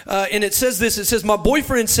question. And it says this. It says, my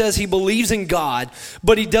boyfriend says he believes in God,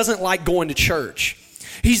 but he doesn't like going to church.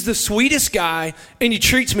 He's the sweetest guy, and he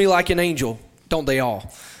treats me like an angel. Don't they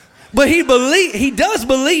all? But he does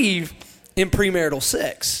believe in premarital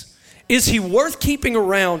sex. Is he worth keeping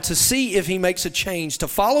around to see if he makes a change to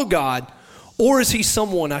follow God, or is he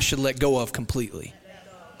someone I should let go of completely?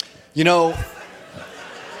 You know,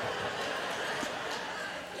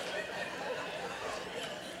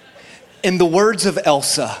 in the words of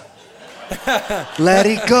Elsa, let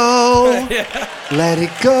it go, let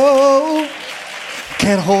it go.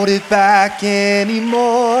 Can't hold it back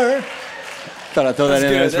anymore. Thought I'd throw that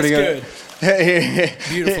in. That's pretty good.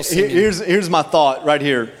 Beautiful singing. Here's my thought right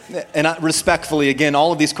here. And respectfully, again,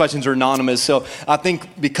 all of these questions are anonymous. So I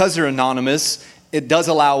think because they're anonymous, it does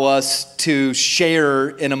allow us to share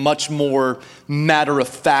in a much more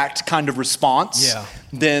matter-of-fact kind of response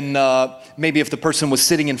than maybe if the person was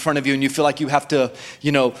sitting in front of you and you feel like you have to,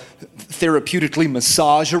 therapeutically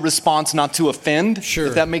massage a response not to offend, sure.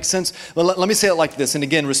 If that makes sense. But let me say it like this, and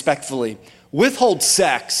again, respectfully. Withhold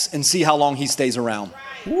sex and see how long he stays around.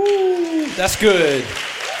 Woo, that's good.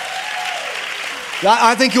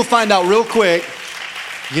 I think you'll find out real quick,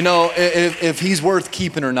 if he's worth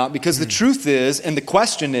keeping or not. Because the truth is, and the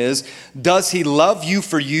question is, does he love you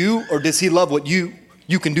for you, or does he love what you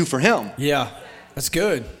can do for him? Yeah, that's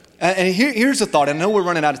good. And here's a thought. I know we're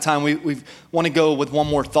running out of time. We want to go with one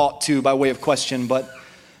more thought too by way of question, but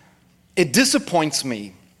it disappoints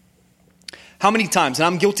me how many times, and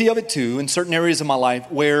I'm guilty of it too, in certain areas of my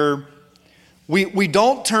life, where we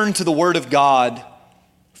don't turn to the Word of God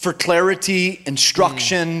for clarity,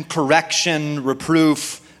 instruction, correction,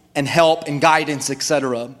 reproof, and help and guidance,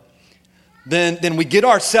 etc. Then we get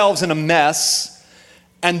ourselves in a mess,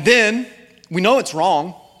 and then we know it's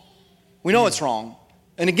wrong. We know it's wrong.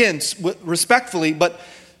 And again, respectfully, but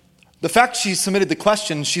the fact she submitted the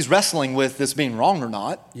question, she's wrestling with this being wrong or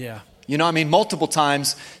not. Yeah. You know, I mean, multiple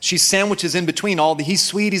times she sandwiches in between all the, he's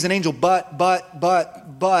sweet, he's an angel,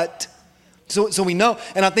 but. So we know,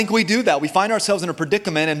 and I think we do that. We find ourselves in a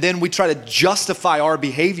predicament, and then we try to justify our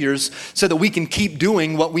behaviors so that we can keep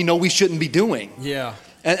doing what we know we shouldn't be doing. Yeah.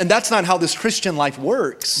 And that's not how this Christian life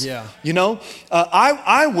works. Yeah. You know,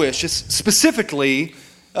 I wish, specifically,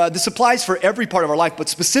 this applies for every part of our life, but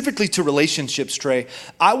specifically to relationships, Trey.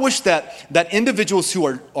 I wish that individuals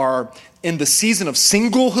who are in the season of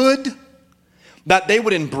singlehood, that they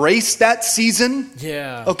would embrace that season.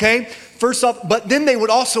 Yeah. Okay? First off, but then they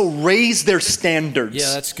would also raise their standards.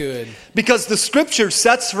 Yeah, that's good. Because the scripture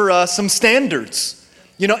sets for us some standards.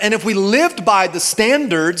 You know, and if we lived by the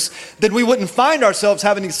standards, then we wouldn't find ourselves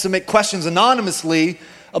having to submit questions anonymously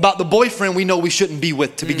about the boyfriend we know we shouldn't be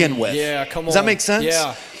with to begin with. Yeah, come on. Does that make sense?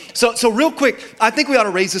 Yeah. So real quick, I think we ought to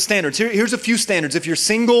raise the standards. Here's a few standards. If you're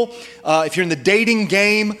single, if you're in the dating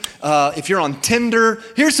game, if you're on Tinder,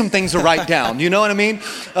 here's some things to write down. You know what I mean?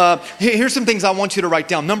 Here's some things I want you to write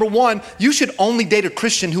down. Number one, you should only date a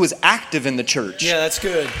Christian who is active in the church. Yeah, that's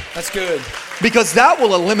good. That's good. Because that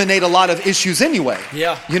will eliminate a lot of issues anyway.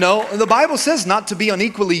 Yeah. You know, the Bible says not to be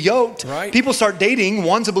unequally yoked. Right. People start dating,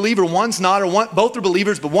 one's a believer, one's not, or both are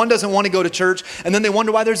believers, but one doesn't want to go to church, and then they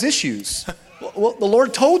wonder why there's issues. Well, the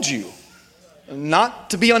Lord told you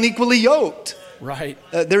not to be unequally yoked. Right.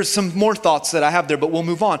 There's some more thoughts that I have there, but we'll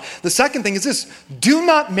move on. The second thing is this: do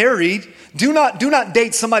not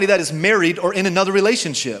date somebody that is married or in another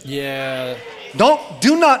relationship. Yeah.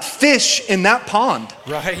 Do not fish in that pond.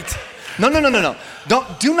 Right. No.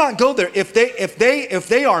 Do not go there. If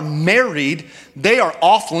they are married, they are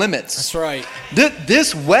off limits. That's right.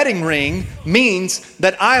 This wedding ring means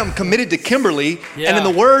that I am committed to Kimberly, Yeah. and in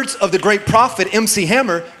the words of the great prophet MC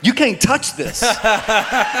Hammer, you can't touch this.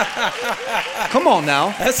 Come on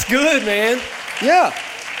now. That's good, man. Yeah.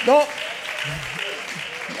 No.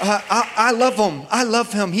 I love him. I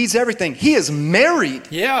love him. He's everything. He is married.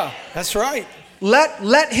 Yeah, that's right.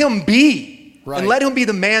 Let him be. Right. And let him be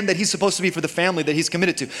the man that he's supposed to be for the family that he's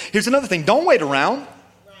committed to. Here's another thing. Don't wait around.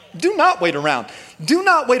 Do not wait around. Do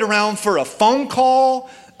not wait around for a phone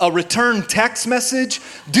call, a return text message.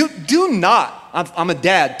 Do not. I'm a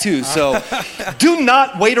dad too, so do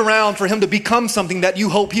not wait around for him to become something that you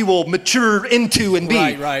hope he will mature into and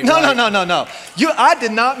be. Right. No. I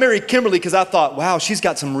did not marry Kimberly because I thought, wow, she's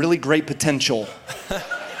got some really great potential.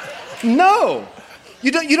 No.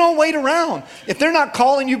 You don't wait around. If they're not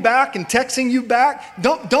calling you back and texting you back,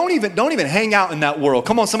 don't even hang out in that world.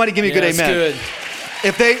 Come on, somebody give me a good amen. Good.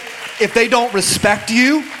 If they don't respect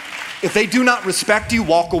you, if they do not respect you,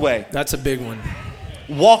 walk away. That's a big one.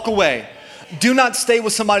 Walk away. Do not stay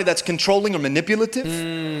with somebody that's controlling or manipulative.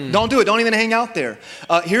 Don't do it. Don't even hang out there.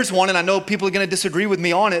 Here's one, and I know people are going to disagree with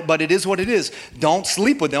me on it, but it is what it is. Don't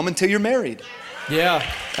sleep with them until you're married. Yeah,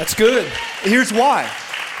 that's good. Here's why.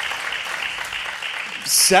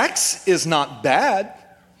 Sex is not bad.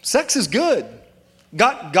 Sex is good.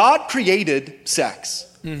 God created sex.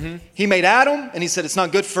 Mm-hmm. He made Adam, and he said it's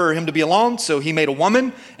not good for him to be alone, so he made a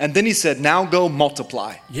woman, and then he said, now go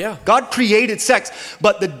multiply. Yeah. God created sex,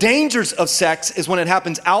 but the dangers of sex is when it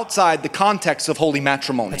happens outside the context of holy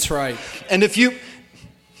matrimony. That's right. And if you...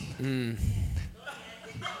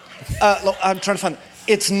 I'm trying to find...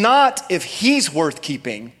 It's not if he's worth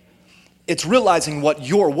keeping. It's realizing what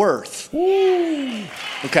you're worth. Ooh.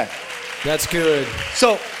 Okay. That's good.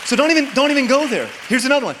 So don't even go there. Here's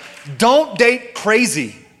another one. Don't date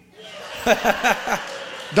crazy.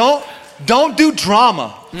 Don't do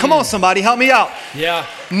drama. Come on, somebody, help me out. Yeah.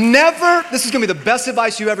 Never, this is gonna be the best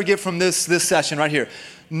advice you ever get from this session right here.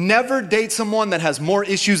 Never date someone that has more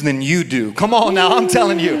issues than you do. Come on now, I'm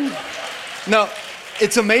telling you. No,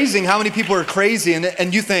 it's amazing how many people are crazy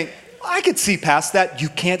and you think, I could see past that. You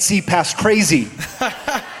can't see past crazy.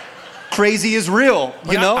 Crazy is real,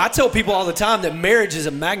 you know? I tell people all the time that marriage is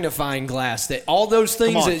a magnifying glass, that all those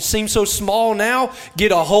things that seem so small now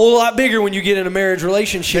get a whole lot bigger when you get in a marriage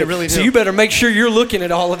relationship. They really do. So you better make sure you're looking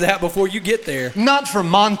at all of that before you get there. Not for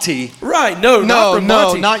Monty. Right, not for Monty.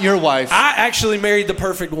 No, not your wife. I actually married the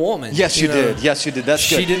perfect woman. Yes, you did. Yes, you did. That's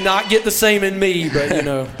good. She did not get the same in me, but you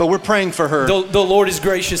know. But we're praying for her. The Lord is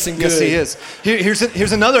gracious and good. Yes, He is.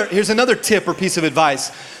 Here's another tip or piece of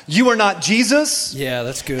advice. You are not Jesus. Yeah,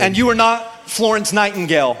 that's good. And you are not Florence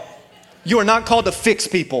Nightingale. You are not called to fix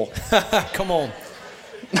people. Come on.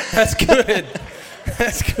 That's good.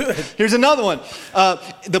 That's good. Here's another one.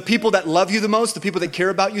 The people that love you the most, the people that care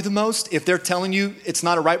about you the most, if they're telling you it's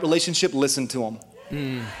not a right relationship, listen to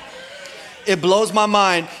them. It blows my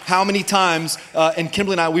mind how many times, and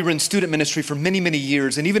Kimberly and I, we were in student ministry for many, many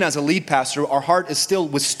years. And even as a lead pastor, our heart is still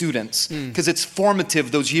with students because it's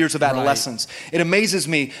formative, those years of adolescence. Right. It amazes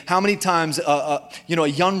me how many times, a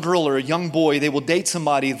young girl or a young boy, they will date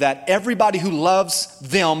somebody that everybody who loves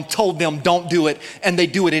them told them don't do it, and they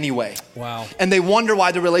do it anyway. Wow. And they wonder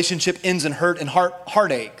why the relationship ends in hurt and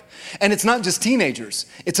heartache. And it's not just teenagers.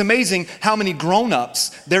 It's amazing how many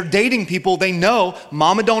grown-ups, they're dating people they know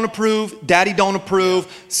mama don't approve, daddy don't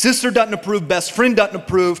approve, sister doesn't approve, best friend doesn't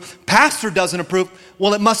approve, pastor doesn't approve.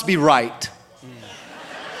 Well, it must be right.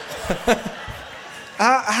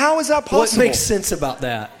 How is that possible? What makes sense about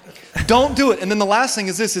that? Don't do it. And then the last thing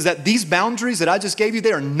is this, is that these boundaries that I just gave you,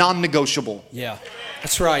 they are non-negotiable. Yeah,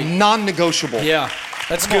 that's right. Non-negotiable. Yeah,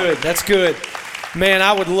 that's good. That's good. Man,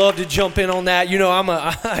 I would love to jump in on that. You know,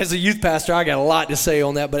 as a youth pastor, I got a lot to say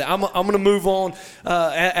on that, but I'm going to move on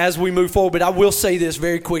as we move forward. But I will say this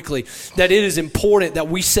very quickly, that it is important that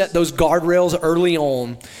we set those guardrails early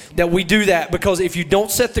on, that we do that, because if you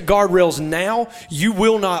don't set the guardrails now, you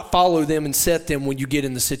will not follow them and set them when you get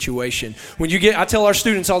in the situation. I tell our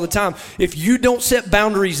students all the time, if you don't set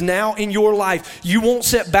boundaries now in your life, you won't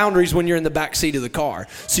set boundaries when you're in the back seat of the car.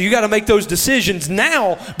 So you got to make those decisions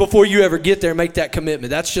now before you ever get there and make that commitment.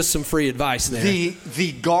 That's just some free advice there.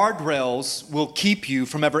 The guardrails will keep you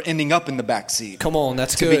from ever ending up in the back seat. Come on,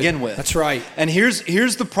 that's good. To begin with. That's right. And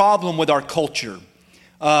here's the problem with our culture.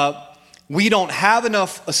 We don't have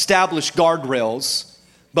enough established guardrails,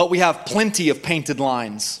 but we have plenty of painted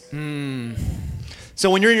lines. So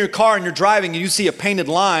when you're in your car and you're driving and you see a painted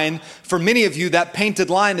line, for many of you, that painted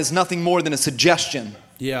line is nothing more than a suggestion.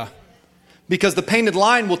 Yeah. Because the painted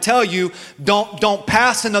line will tell you, don't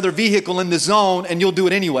pass another vehicle in the zone, and you'll do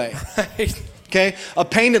it anyway. Right. Okay? A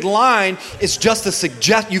painted line is just a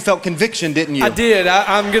suggestion. You felt conviction, didn't you? I did.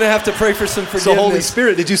 I'm going to have to pray for some forgiveness. So Holy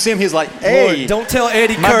Spirit, did you see him? He's like, hey. Lord, don't tell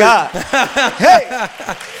Eddie my Kurt. God.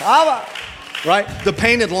 Hey. Right? The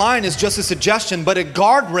painted line is just a suggestion, but what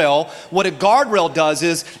a guardrail does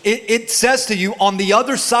is it says to you on the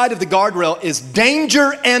other side of the guardrail is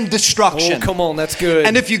danger and destruction. Oh, come on, that's good.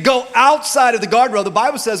 And if you go outside of the guardrail, the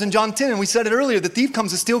Bible says in John 10, and we said it earlier, the thief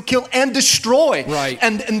comes to steal, kill, and destroy. Right.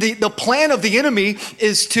 And the plan of the enemy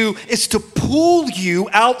is to pull you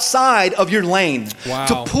outside of your lane. Wow.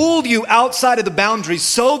 To pull you outside of the boundaries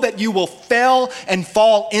so that you will fail and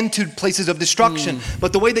fall into places of destruction.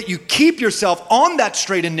 But the way that you keep yourself on that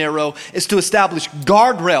straight and narrow is to establish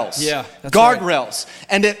guardrails. Yeah, that's guardrails. Right.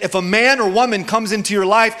 And if a man or woman comes into your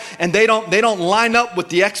life and they don't line up with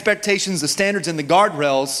the expectations, the standards, and the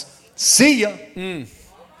guardrails, see ya.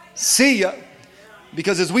 See ya.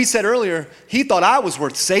 Because as we said earlier, he thought I was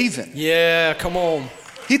worth saving. Yeah, come on.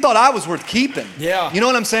 He thought I was worth keeping. Yeah. You know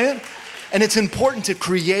what I'm saying? And it's important to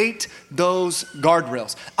create those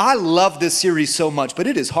guardrails. I love this series so much, but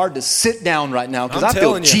it is hard to sit down right now because I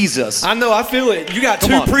feel Jesus. I know, I feel it. You got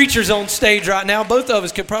two preachers on stage right now. Both of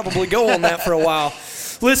us could probably go on that for a while.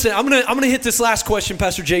 Listen, I'm gonna hit this last question,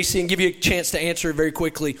 Pastor JC, and give you a chance to answer it very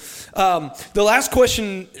quickly. The last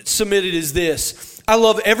question submitted is this: I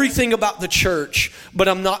love everything about the church, but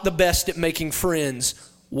I'm not the best at making friends.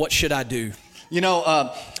 What should I do? You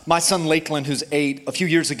know, my son Lakeland, who's 8, a few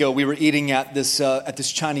years ago, we were eating at this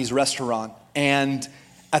Chinese restaurant. And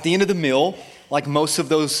at the end of the meal, like most of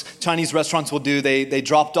those Chinese restaurants will do, they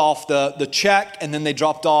dropped off the check, and then they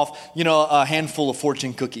dropped off, a handful of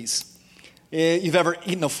fortune cookies. You've ever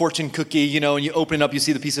eaten a fortune cookie, and you open it up, you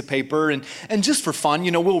see the piece of paper, and just for fun,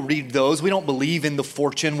 we'll read those. We don't believe in the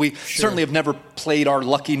fortune. We certainly have never played our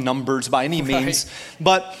lucky numbers by any means.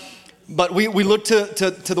 But we look to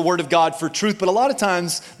the Word of God for truth. But a lot of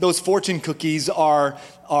times those fortune cookies are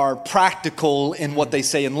practical in what they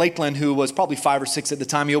say. And Lakeland, who was probably 5 or 6 at the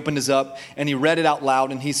time, he opened his up and he read it out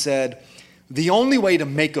loud and he said, "The only way to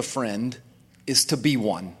make a friend is to be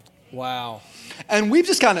one." Wow. And we've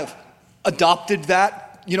just kind of adopted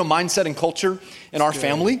that, mindset and culture in our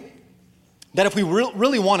family. That if we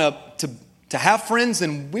really want to have friends,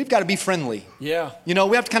 then we've got to be friendly. Yeah. We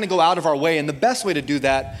have to kind of go out of our way. And the best way to do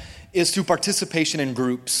that is through participation in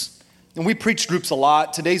groups. And we preach groups a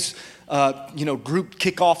lot. Today's, group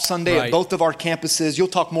kickoff Sunday at both of our campuses. You'll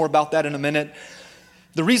talk more about that in a minute.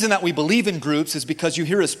 The reason that we believe in groups is because you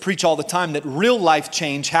hear us preach all the time that real life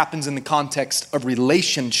change happens in the context of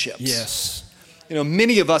relationships. Yes.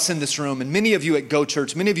 many of us in this room and many of you at Go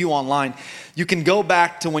Church, many of you online, you can go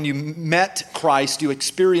back to when you met Christ, you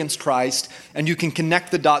experienced Christ, and you can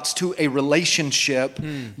connect the dots to a relationship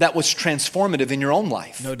that was transformative in your own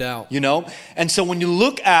life. No doubt. And so when you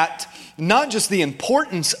look at not just the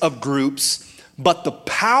importance of groups, but the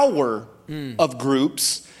power of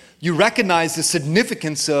groups, you recognize the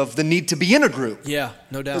significance of the need to be in a group. Yeah,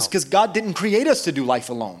 no doubt. It's because God didn't create us to do life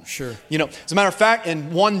alone. Sure. As a matter of fact,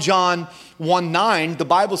 in 1 John 1:9, the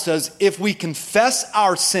Bible says, if we confess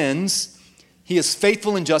our sins, he is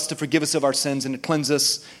faithful and just to forgive us of our sins and to cleanse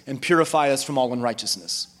us and purify us from all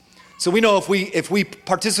unrighteousness. So we know if we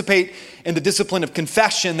participate in the discipline of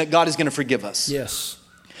confession that God is going to forgive us. Yes.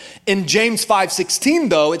 In James 5:16,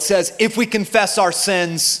 though, it says, if we confess our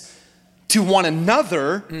sins to one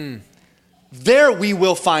another, there we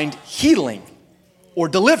will find healing or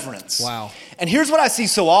deliverance. Wow. And here's what I see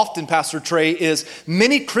so often, Pastor Trey, is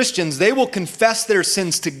many Christians, they will confess their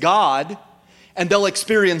sins to God and they'll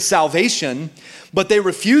experience salvation, but they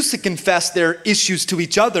refuse to confess their issues to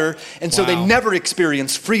each other, and so they never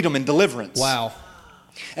experience freedom and deliverance. Wow.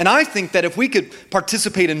 And I think that if we could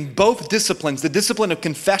participate in both disciplines, the discipline of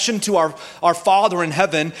confession to our Father in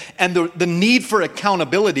heaven and the need for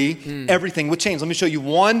accountability, everything would change. Let me show you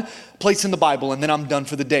one place in the Bible and then I'm done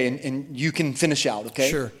for the day and you can finish out, okay?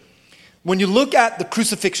 Sure. When you look at the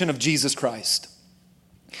crucifixion of Jesus Christ,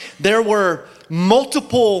 there were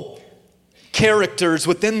multiple characters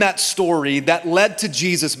within that story that led to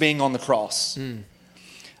Jesus being on the cross.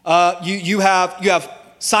 You have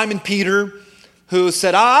Simon Peter, who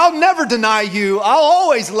said, I'll never deny you. I'll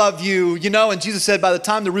always love you, And Jesus said, by the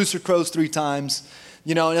time the rooster crows 3 times,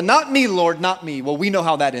 and not me, Lord, not me. Well, we know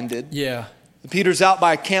how that ended. Yeah. Peter's out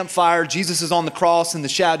by a campfire. Jesus is on the cross in the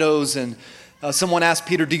shadows. And someone asked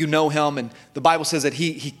Peter, do you know him? And the Bible says that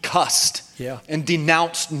he cussed and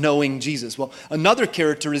denounced knowing Jesus. Well, another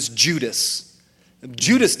character is Judas.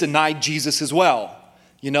 Judas denied Jesus as well.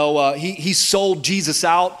 He sold Jesus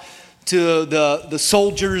out to the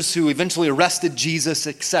soldiers who eventually arrested Jesus,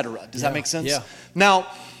 etc. Does that make sense? Yeah. Now,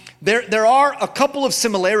 there are a couple of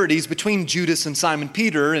similarities between Judas and Simon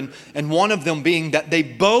Peter, and one of them being that they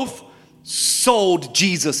both sold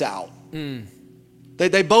Jesus out.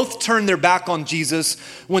 They both turned their back on Jesus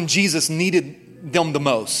when Jesus needed them the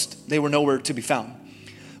most. They were nowhere to be found.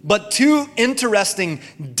 But 2 interesting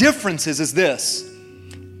differences is this.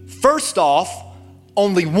 First off,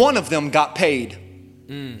 only one of them got paid.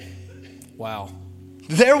 Wow.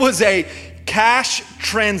 There was a cash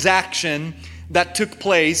transaction that took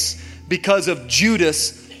place because of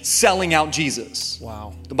Judas selling out Jesus.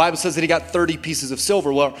 Wow. The Bible says that he got 30 pieces of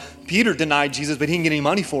silver. Well, Peter denied Jesus, but he didn't get any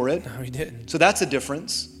money for it. No, he didn't. So that's a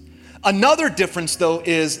difference. Another difference, though,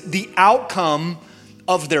 is the outcome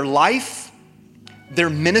of their life, their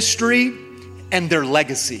ministry, and their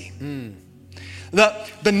legacy.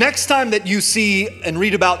 The next time that you see and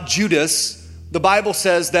read about Judas, the Bible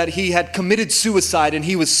says that he had committed suicide and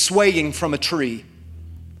he was swaying from a tree,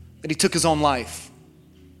 that he took his own life.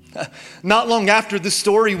 Not long after this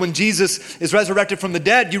story, when Jesus is resurrected from the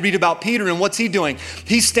dead, you read about Peter, and what's he doing?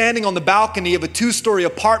 He's standing on the balcony of a 2-story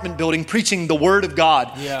apartment building preaching the word of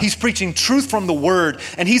God. Yeah. He's preaching truth from the word.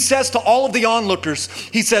 And he says to all of the onlookers,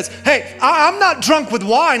 he says, hey, I'm not drunk with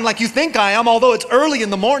wine like you think I am, although it's early in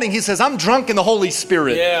the morning. He says, I'm drunk in the Holy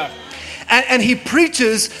Spirit. Yeah. And he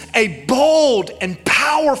preaches a bold and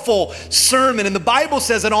powerful sermon. And the Bible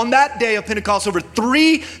says that on that day of Pentecost, over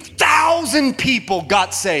 3,000 people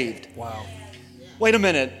got saved. Wow. Wait a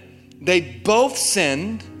minute. They both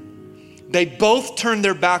sinned. They both turned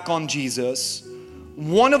their back on Jesus.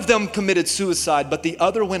 One of them committed suicide, but the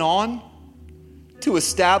other went on to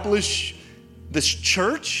establish this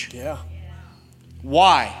church. Yeah.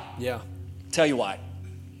 Why? Yeah. I'll tell you why.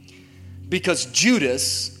 Because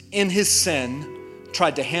Judas, in his sin,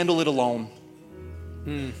 tried to handle it alone.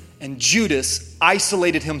 And Judas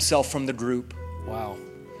isolated himself from the group. Wow.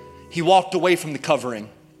 He walked away from the covering.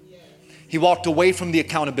 He walked away from the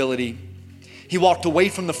accountability. He walked away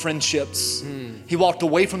from the friendships. He walked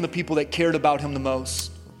away from the people that cared about him the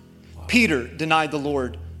most. Wow. Peter denied the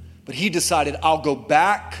Lord, but he decided, I'll go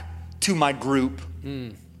back to my group.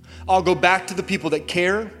 I'll go back to the people that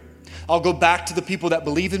care. I'll go back to the people that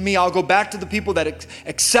believe in me. I'll go back to the people that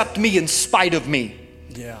accept me in spite of me.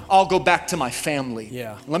 Yeah. I'll go back to my family.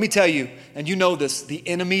 Yeah. Let me tell you, and you know this, the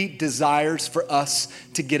enemy desires for us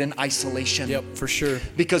to get in isolation. Yep, for sure.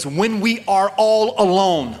 Because when we are all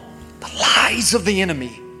alone, the lies of the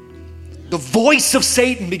enemy the voice of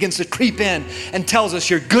Satan begins to creep in and tells us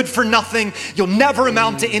you're good for nothing. You'll never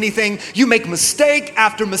amount to anything. You make mistake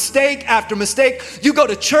after mistake after mistake. You go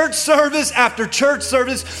to church service after church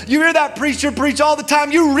service. You hear that preacher preach all the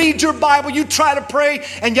time. You read your Bible. You try to pray,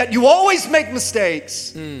 and yet you always make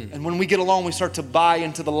mistakes. And when we get along, we start to buy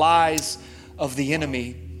into the lies of the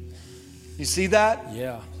enemy. You see that?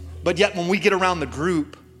 Yeah. But yet when we get around the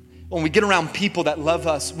group, when we get around people that love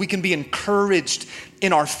us, we can be encouraged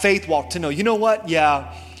in our faith walk to know, you know what?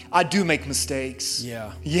 Yeah, I do make mistakes.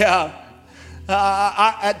 Yeah. Yeah.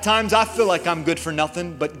 At times I feel like I'm good for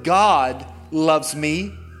nothing, but God loves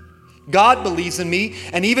me. God believes in me.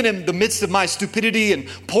 And even in the midst of my stupidity and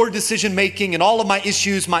poor decision making and all of my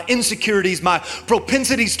issues, my insecurities, my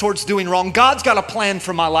propensities towards doing wrong, God's got a plan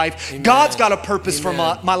for my life. Amen. God's got a purpose for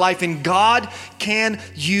my life, and God can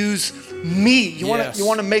use me. You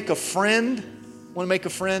want to make a friend? Want to make a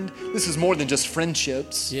friend? This is more than just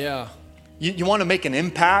friendships. Yeah. You want to make an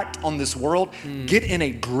impact on this world? Get in a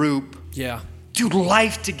group. Yeah. Do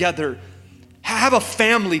life together. Have a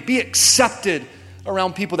family. Be accepted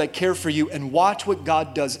around people that care for you, and watch what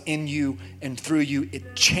God does in you and through you.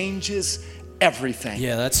 It changes everything.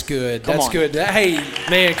 Yeah, that's good. Come That's on. good. Hey,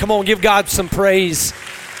 man, come on, give God some praise.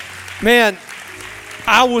 Man,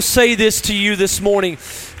 I will say this to you this morning.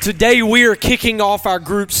 Today we are kicking off our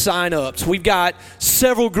group sign-ups. We've got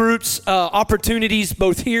several groups, opportunities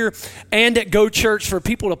both here and at Go Church for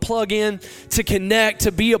people to plug in, to connect,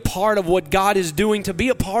 to be a part of what God is doing, to be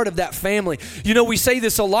a part of that family. You know, we say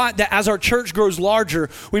this a lot, that as our church grows larger,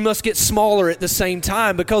 we must get smaller at the same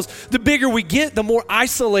time, because the bigger we get, the more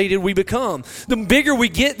isolated we become. The bigger we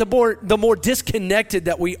get, the more disconnected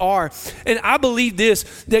that we are. And I believe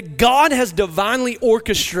this, that God has divinely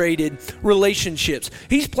orchestrated relationships.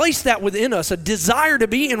 He's placed that within us, a desire to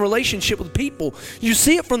be in relationship with people. You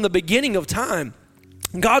see it from the beginning of time.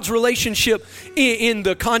 God's relationship in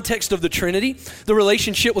the context of the Trinity, the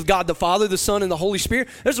relationship with God the Father, the Son, and the Holy Spirit,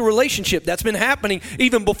 there's a relationship that's been happening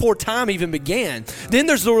even before time even began. Then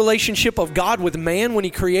there's the relationship of God with man when he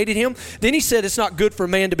created him. Then he said it's not good for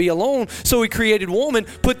man to be alone, so he created woman,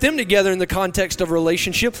 put them together in the context of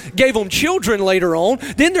relationship, gave them children later on.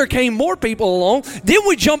 Then there came more people along. Then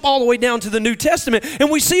we jump all the way down to the New Testament,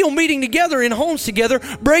 and we see them meeting together in homes together,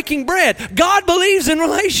 breaking bread. God believes in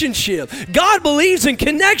relationship. God believes in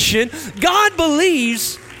connection. God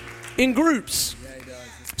believes in groups.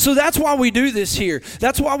 So that's why we do this here.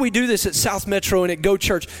 That's why we do this at South Metro and at Go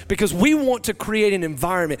Church, because we want to create an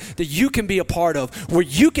environment that you can be a part of, where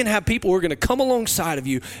you can have people who are going to come alongside of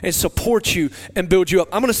you and support you and build you up.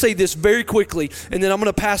 I'm going to say this very quickly, and then I'm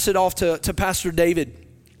going to pass it off to Pastor David.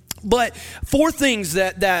 But 4 things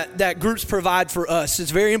that groups provide for us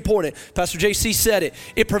is very important. Pastor JC said it.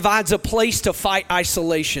 It provides a place to fight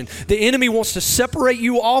isolation. The enemy wants to separate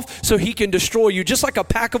you off so he can destroy you. Just like a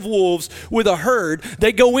pack of wolves with a herd,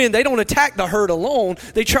 they go in, they don't attack the herd alone.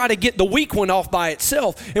 They try to get the weak one off by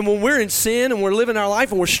itself. And when we're in sin and we're living our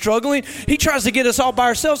life and we're struggling, he tries to get us all by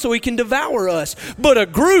ourselves so he can devour us. But a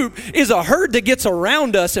group is a herd that gets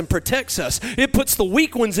around us and protects us. It puts the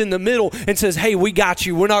weak ones in the middle and says, hey, we got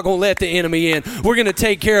you. We're not going to let the enemy in. We're going to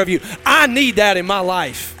take care of you. I need that in my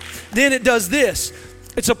life. Then it does this.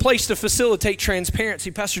 It's a place to facilitate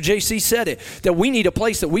transparency. Pastor JC said it, that we need a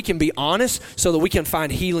place that we can be honest so that we can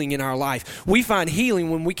find healing in our life. We find healing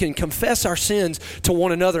when we can confess our sins to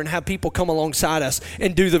one another and have people come alongside us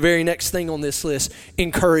and do the very next thing on this list,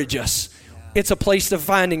 encourage us. It's a place to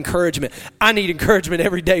find encouragement. I need encouragement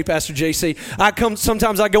every day, Pastor JC.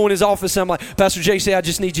 Sometimes I go in his office and I'm like, Pastor JC, I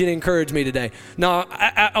just need you to encourage me today. No,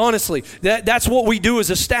 I honestly, that's what we do as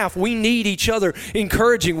a staff. We need each other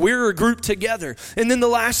encouraging. We're a group together. And then the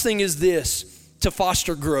last thing is this, to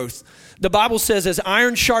foster growth. The Bible says, as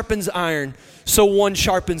iron sharpens iron, so one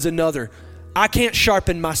sharpens another. I can't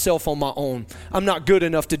sharpen myself on my own. I'm not good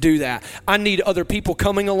enough to do that. I need other people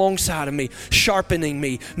coming alongside of me, sharpening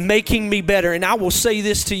me, making me better. And I will say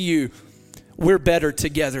this to you, we're better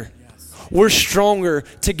together. We're stronger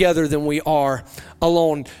together than we are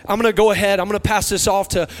alone. I'm going to go ahead. I'm going to pass this off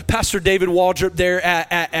to Pastor David Waldrop there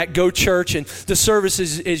at Go Church. And the service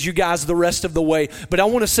is you guys the rest of the way. But I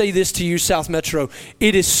want to say this to you, South Metro.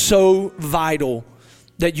 It is so vital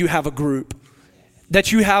that you have a group.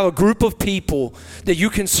 That you have a group of people that you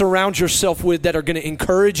can surround yourself with that are going to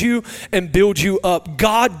encourage you and build you up.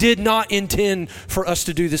 God did not intend for us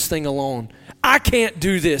to do this thing alone. I can't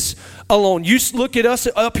do this alone. You look at us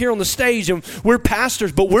up here on the stage, and we're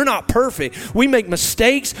pastors, but we're not perfect. We make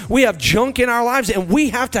mistakes. We have junk in our lives, and we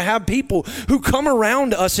have to have people who come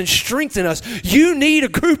around us and strengthen us. You need a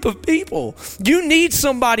group of people. You need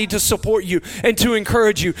somebody to support you and to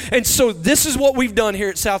encourage you. And so this is what we've done here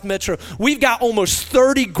at South Metro. We've got almost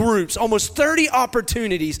 30 groups, almost 30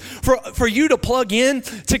 opportunities for you to plug in,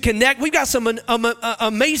 to connect. We've got some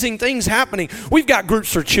amazing things happening. We've got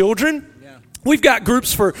groups for children. We've got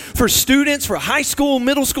groups for students, for high school,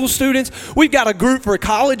 middle school students. We've got a group for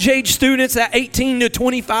college-age students, that 18 to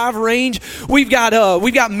 25 range. We've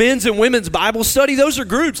got men's and women's Bible study. Those are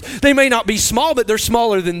groups. They may not be small, but they're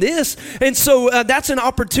smaller than this. And so that's an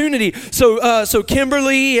opportunity. So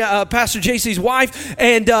Kimberly, Pastor JC's wife,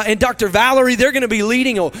 and Dr. Valerie, they're going to be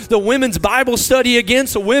leading the women's Bible study again.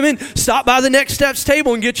 So women, stop by the Next Steps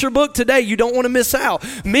table and get your book today. You don't want to miss out.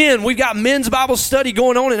 Men, we've got men's Bible study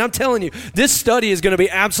going on, and I'm telling you, this study is going to be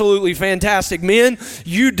absolutely fantastic. Men,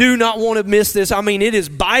 you do not want to miss this. I mean, it is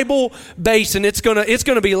Bible based, and it's going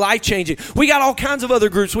to be life changing. We got all kinds of other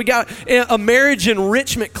groups. We got a marriage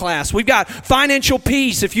enrichment class. We've got financial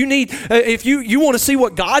peace. If you need, if you want to see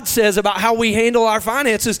what God says about how we handle our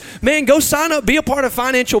finances, man, go sign up. Be a part of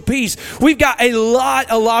financial peace. We've got a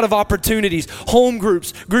lot of opportunities. Home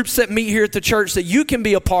groups that meet here at the church that you can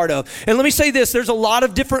be a part of. And let me say this: there's a lot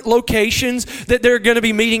of different locations that they're going to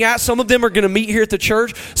be meeting at. Some of them are going to meet here at the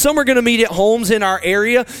church. Some are going to meet at homes in our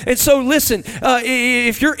area. And so listen,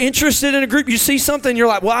 if you're interested in a group, you see something, you're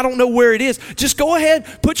like, well, I don't know where it is. Just go ahead,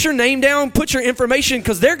 put your name down, put your information,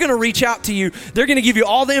 because they're going to reach out to you. They're going to give you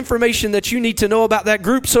all the information that you need to know about that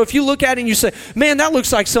group. So if you look at it and you say, man, that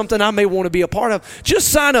looks like something I may want to be a part of, just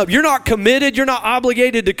sign up. You're not committed. You're not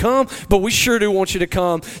obligated to come, but we sure do want you to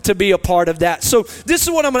come to be a part of that. So this is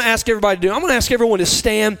what I'm going to ask everybody to do. I'm going to ask everyone to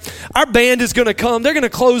stand. Our band is going to come. They're going to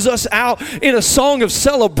close us out in a song of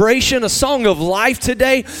celebration, a song of life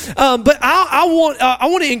today. But I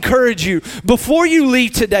want to encourage you, before you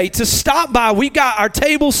leave today, to stop by. We've got our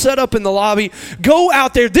table set up in the lobby. Go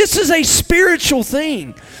out there. This is a spiritual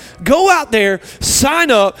thing. Go out there,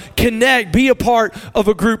 sign up, connect, be a part of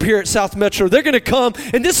a group here at South Metro. They're going to come,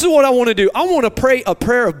 and this is what I want to do. I want to pray a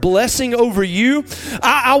prayer of blessing over you.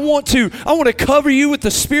 I want to cover you with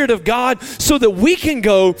the Spirit of God so that we can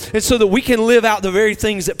go and so that we can live out the very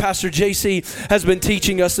things that Pastor JC has been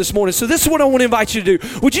teaching us this morning. So this is what I want to invite you to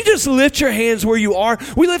do. Would you just lift your hands where you are?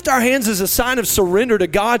 We lift our hands as a sign of surrender to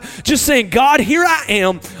God, just saying, God, here I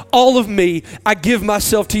am, all of me. I give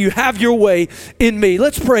myself to you. Have your way in me.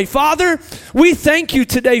 Let's pray. Father, we thank you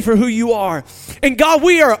today for who you are. And God,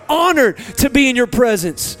 we are honored to be in your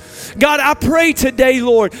presence. God, I pray today,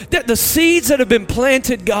 Lord, that the seeds that have been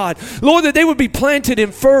planted, God, Lord, that they would be planted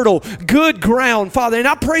in fertile, good ground, Father. And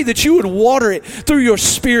I pray that you would water it through your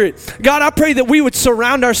Spirit. God, I pray that we would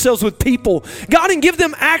surround ourselves with people, God, and give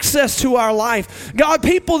them access to our life. God,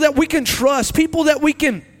 people that we can trust, people that we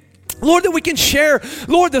can, Lord, that we can share,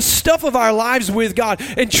 Lord, the stuff of our lives with, God,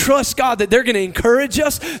 and trust, God, that they're going to encourage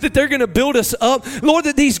us, that they're going to build us up. Lord,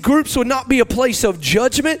 that these groups would not be a place of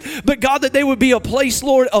judgment, but God, that they would be a place,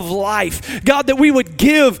 Lord, of life. God, that we would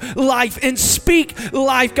give life and speak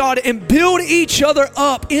life, God, and build each other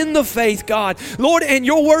up in the faith, God. Lord, and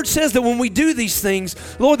your word says that when we do these things,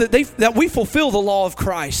 Lord, that we fulfill the law of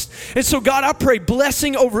Christ. And so, God, I pray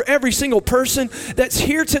blessing over every single person that's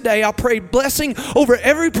here today. I pray blessing over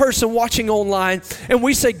every person watching online, and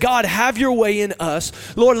we say, God, have your way in us.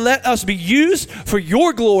 Lord, let us be used for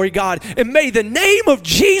your glory, God, and may the name of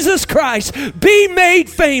Jesus Christ be made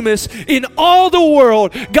famous in all the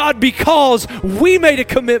world, God, because we made a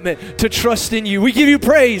commitment to trust in you. We give you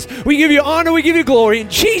praise, we give you honor, we give you glory. In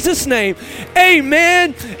Jesus' name,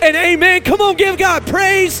 amen and amen. Come on, give God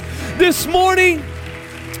praise this morning.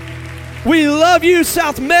 We love you,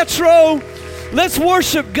 South Metro. Let's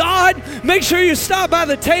worship God. Make sure you stop by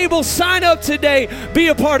the table, sign up today, be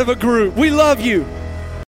a part of a group. We love you.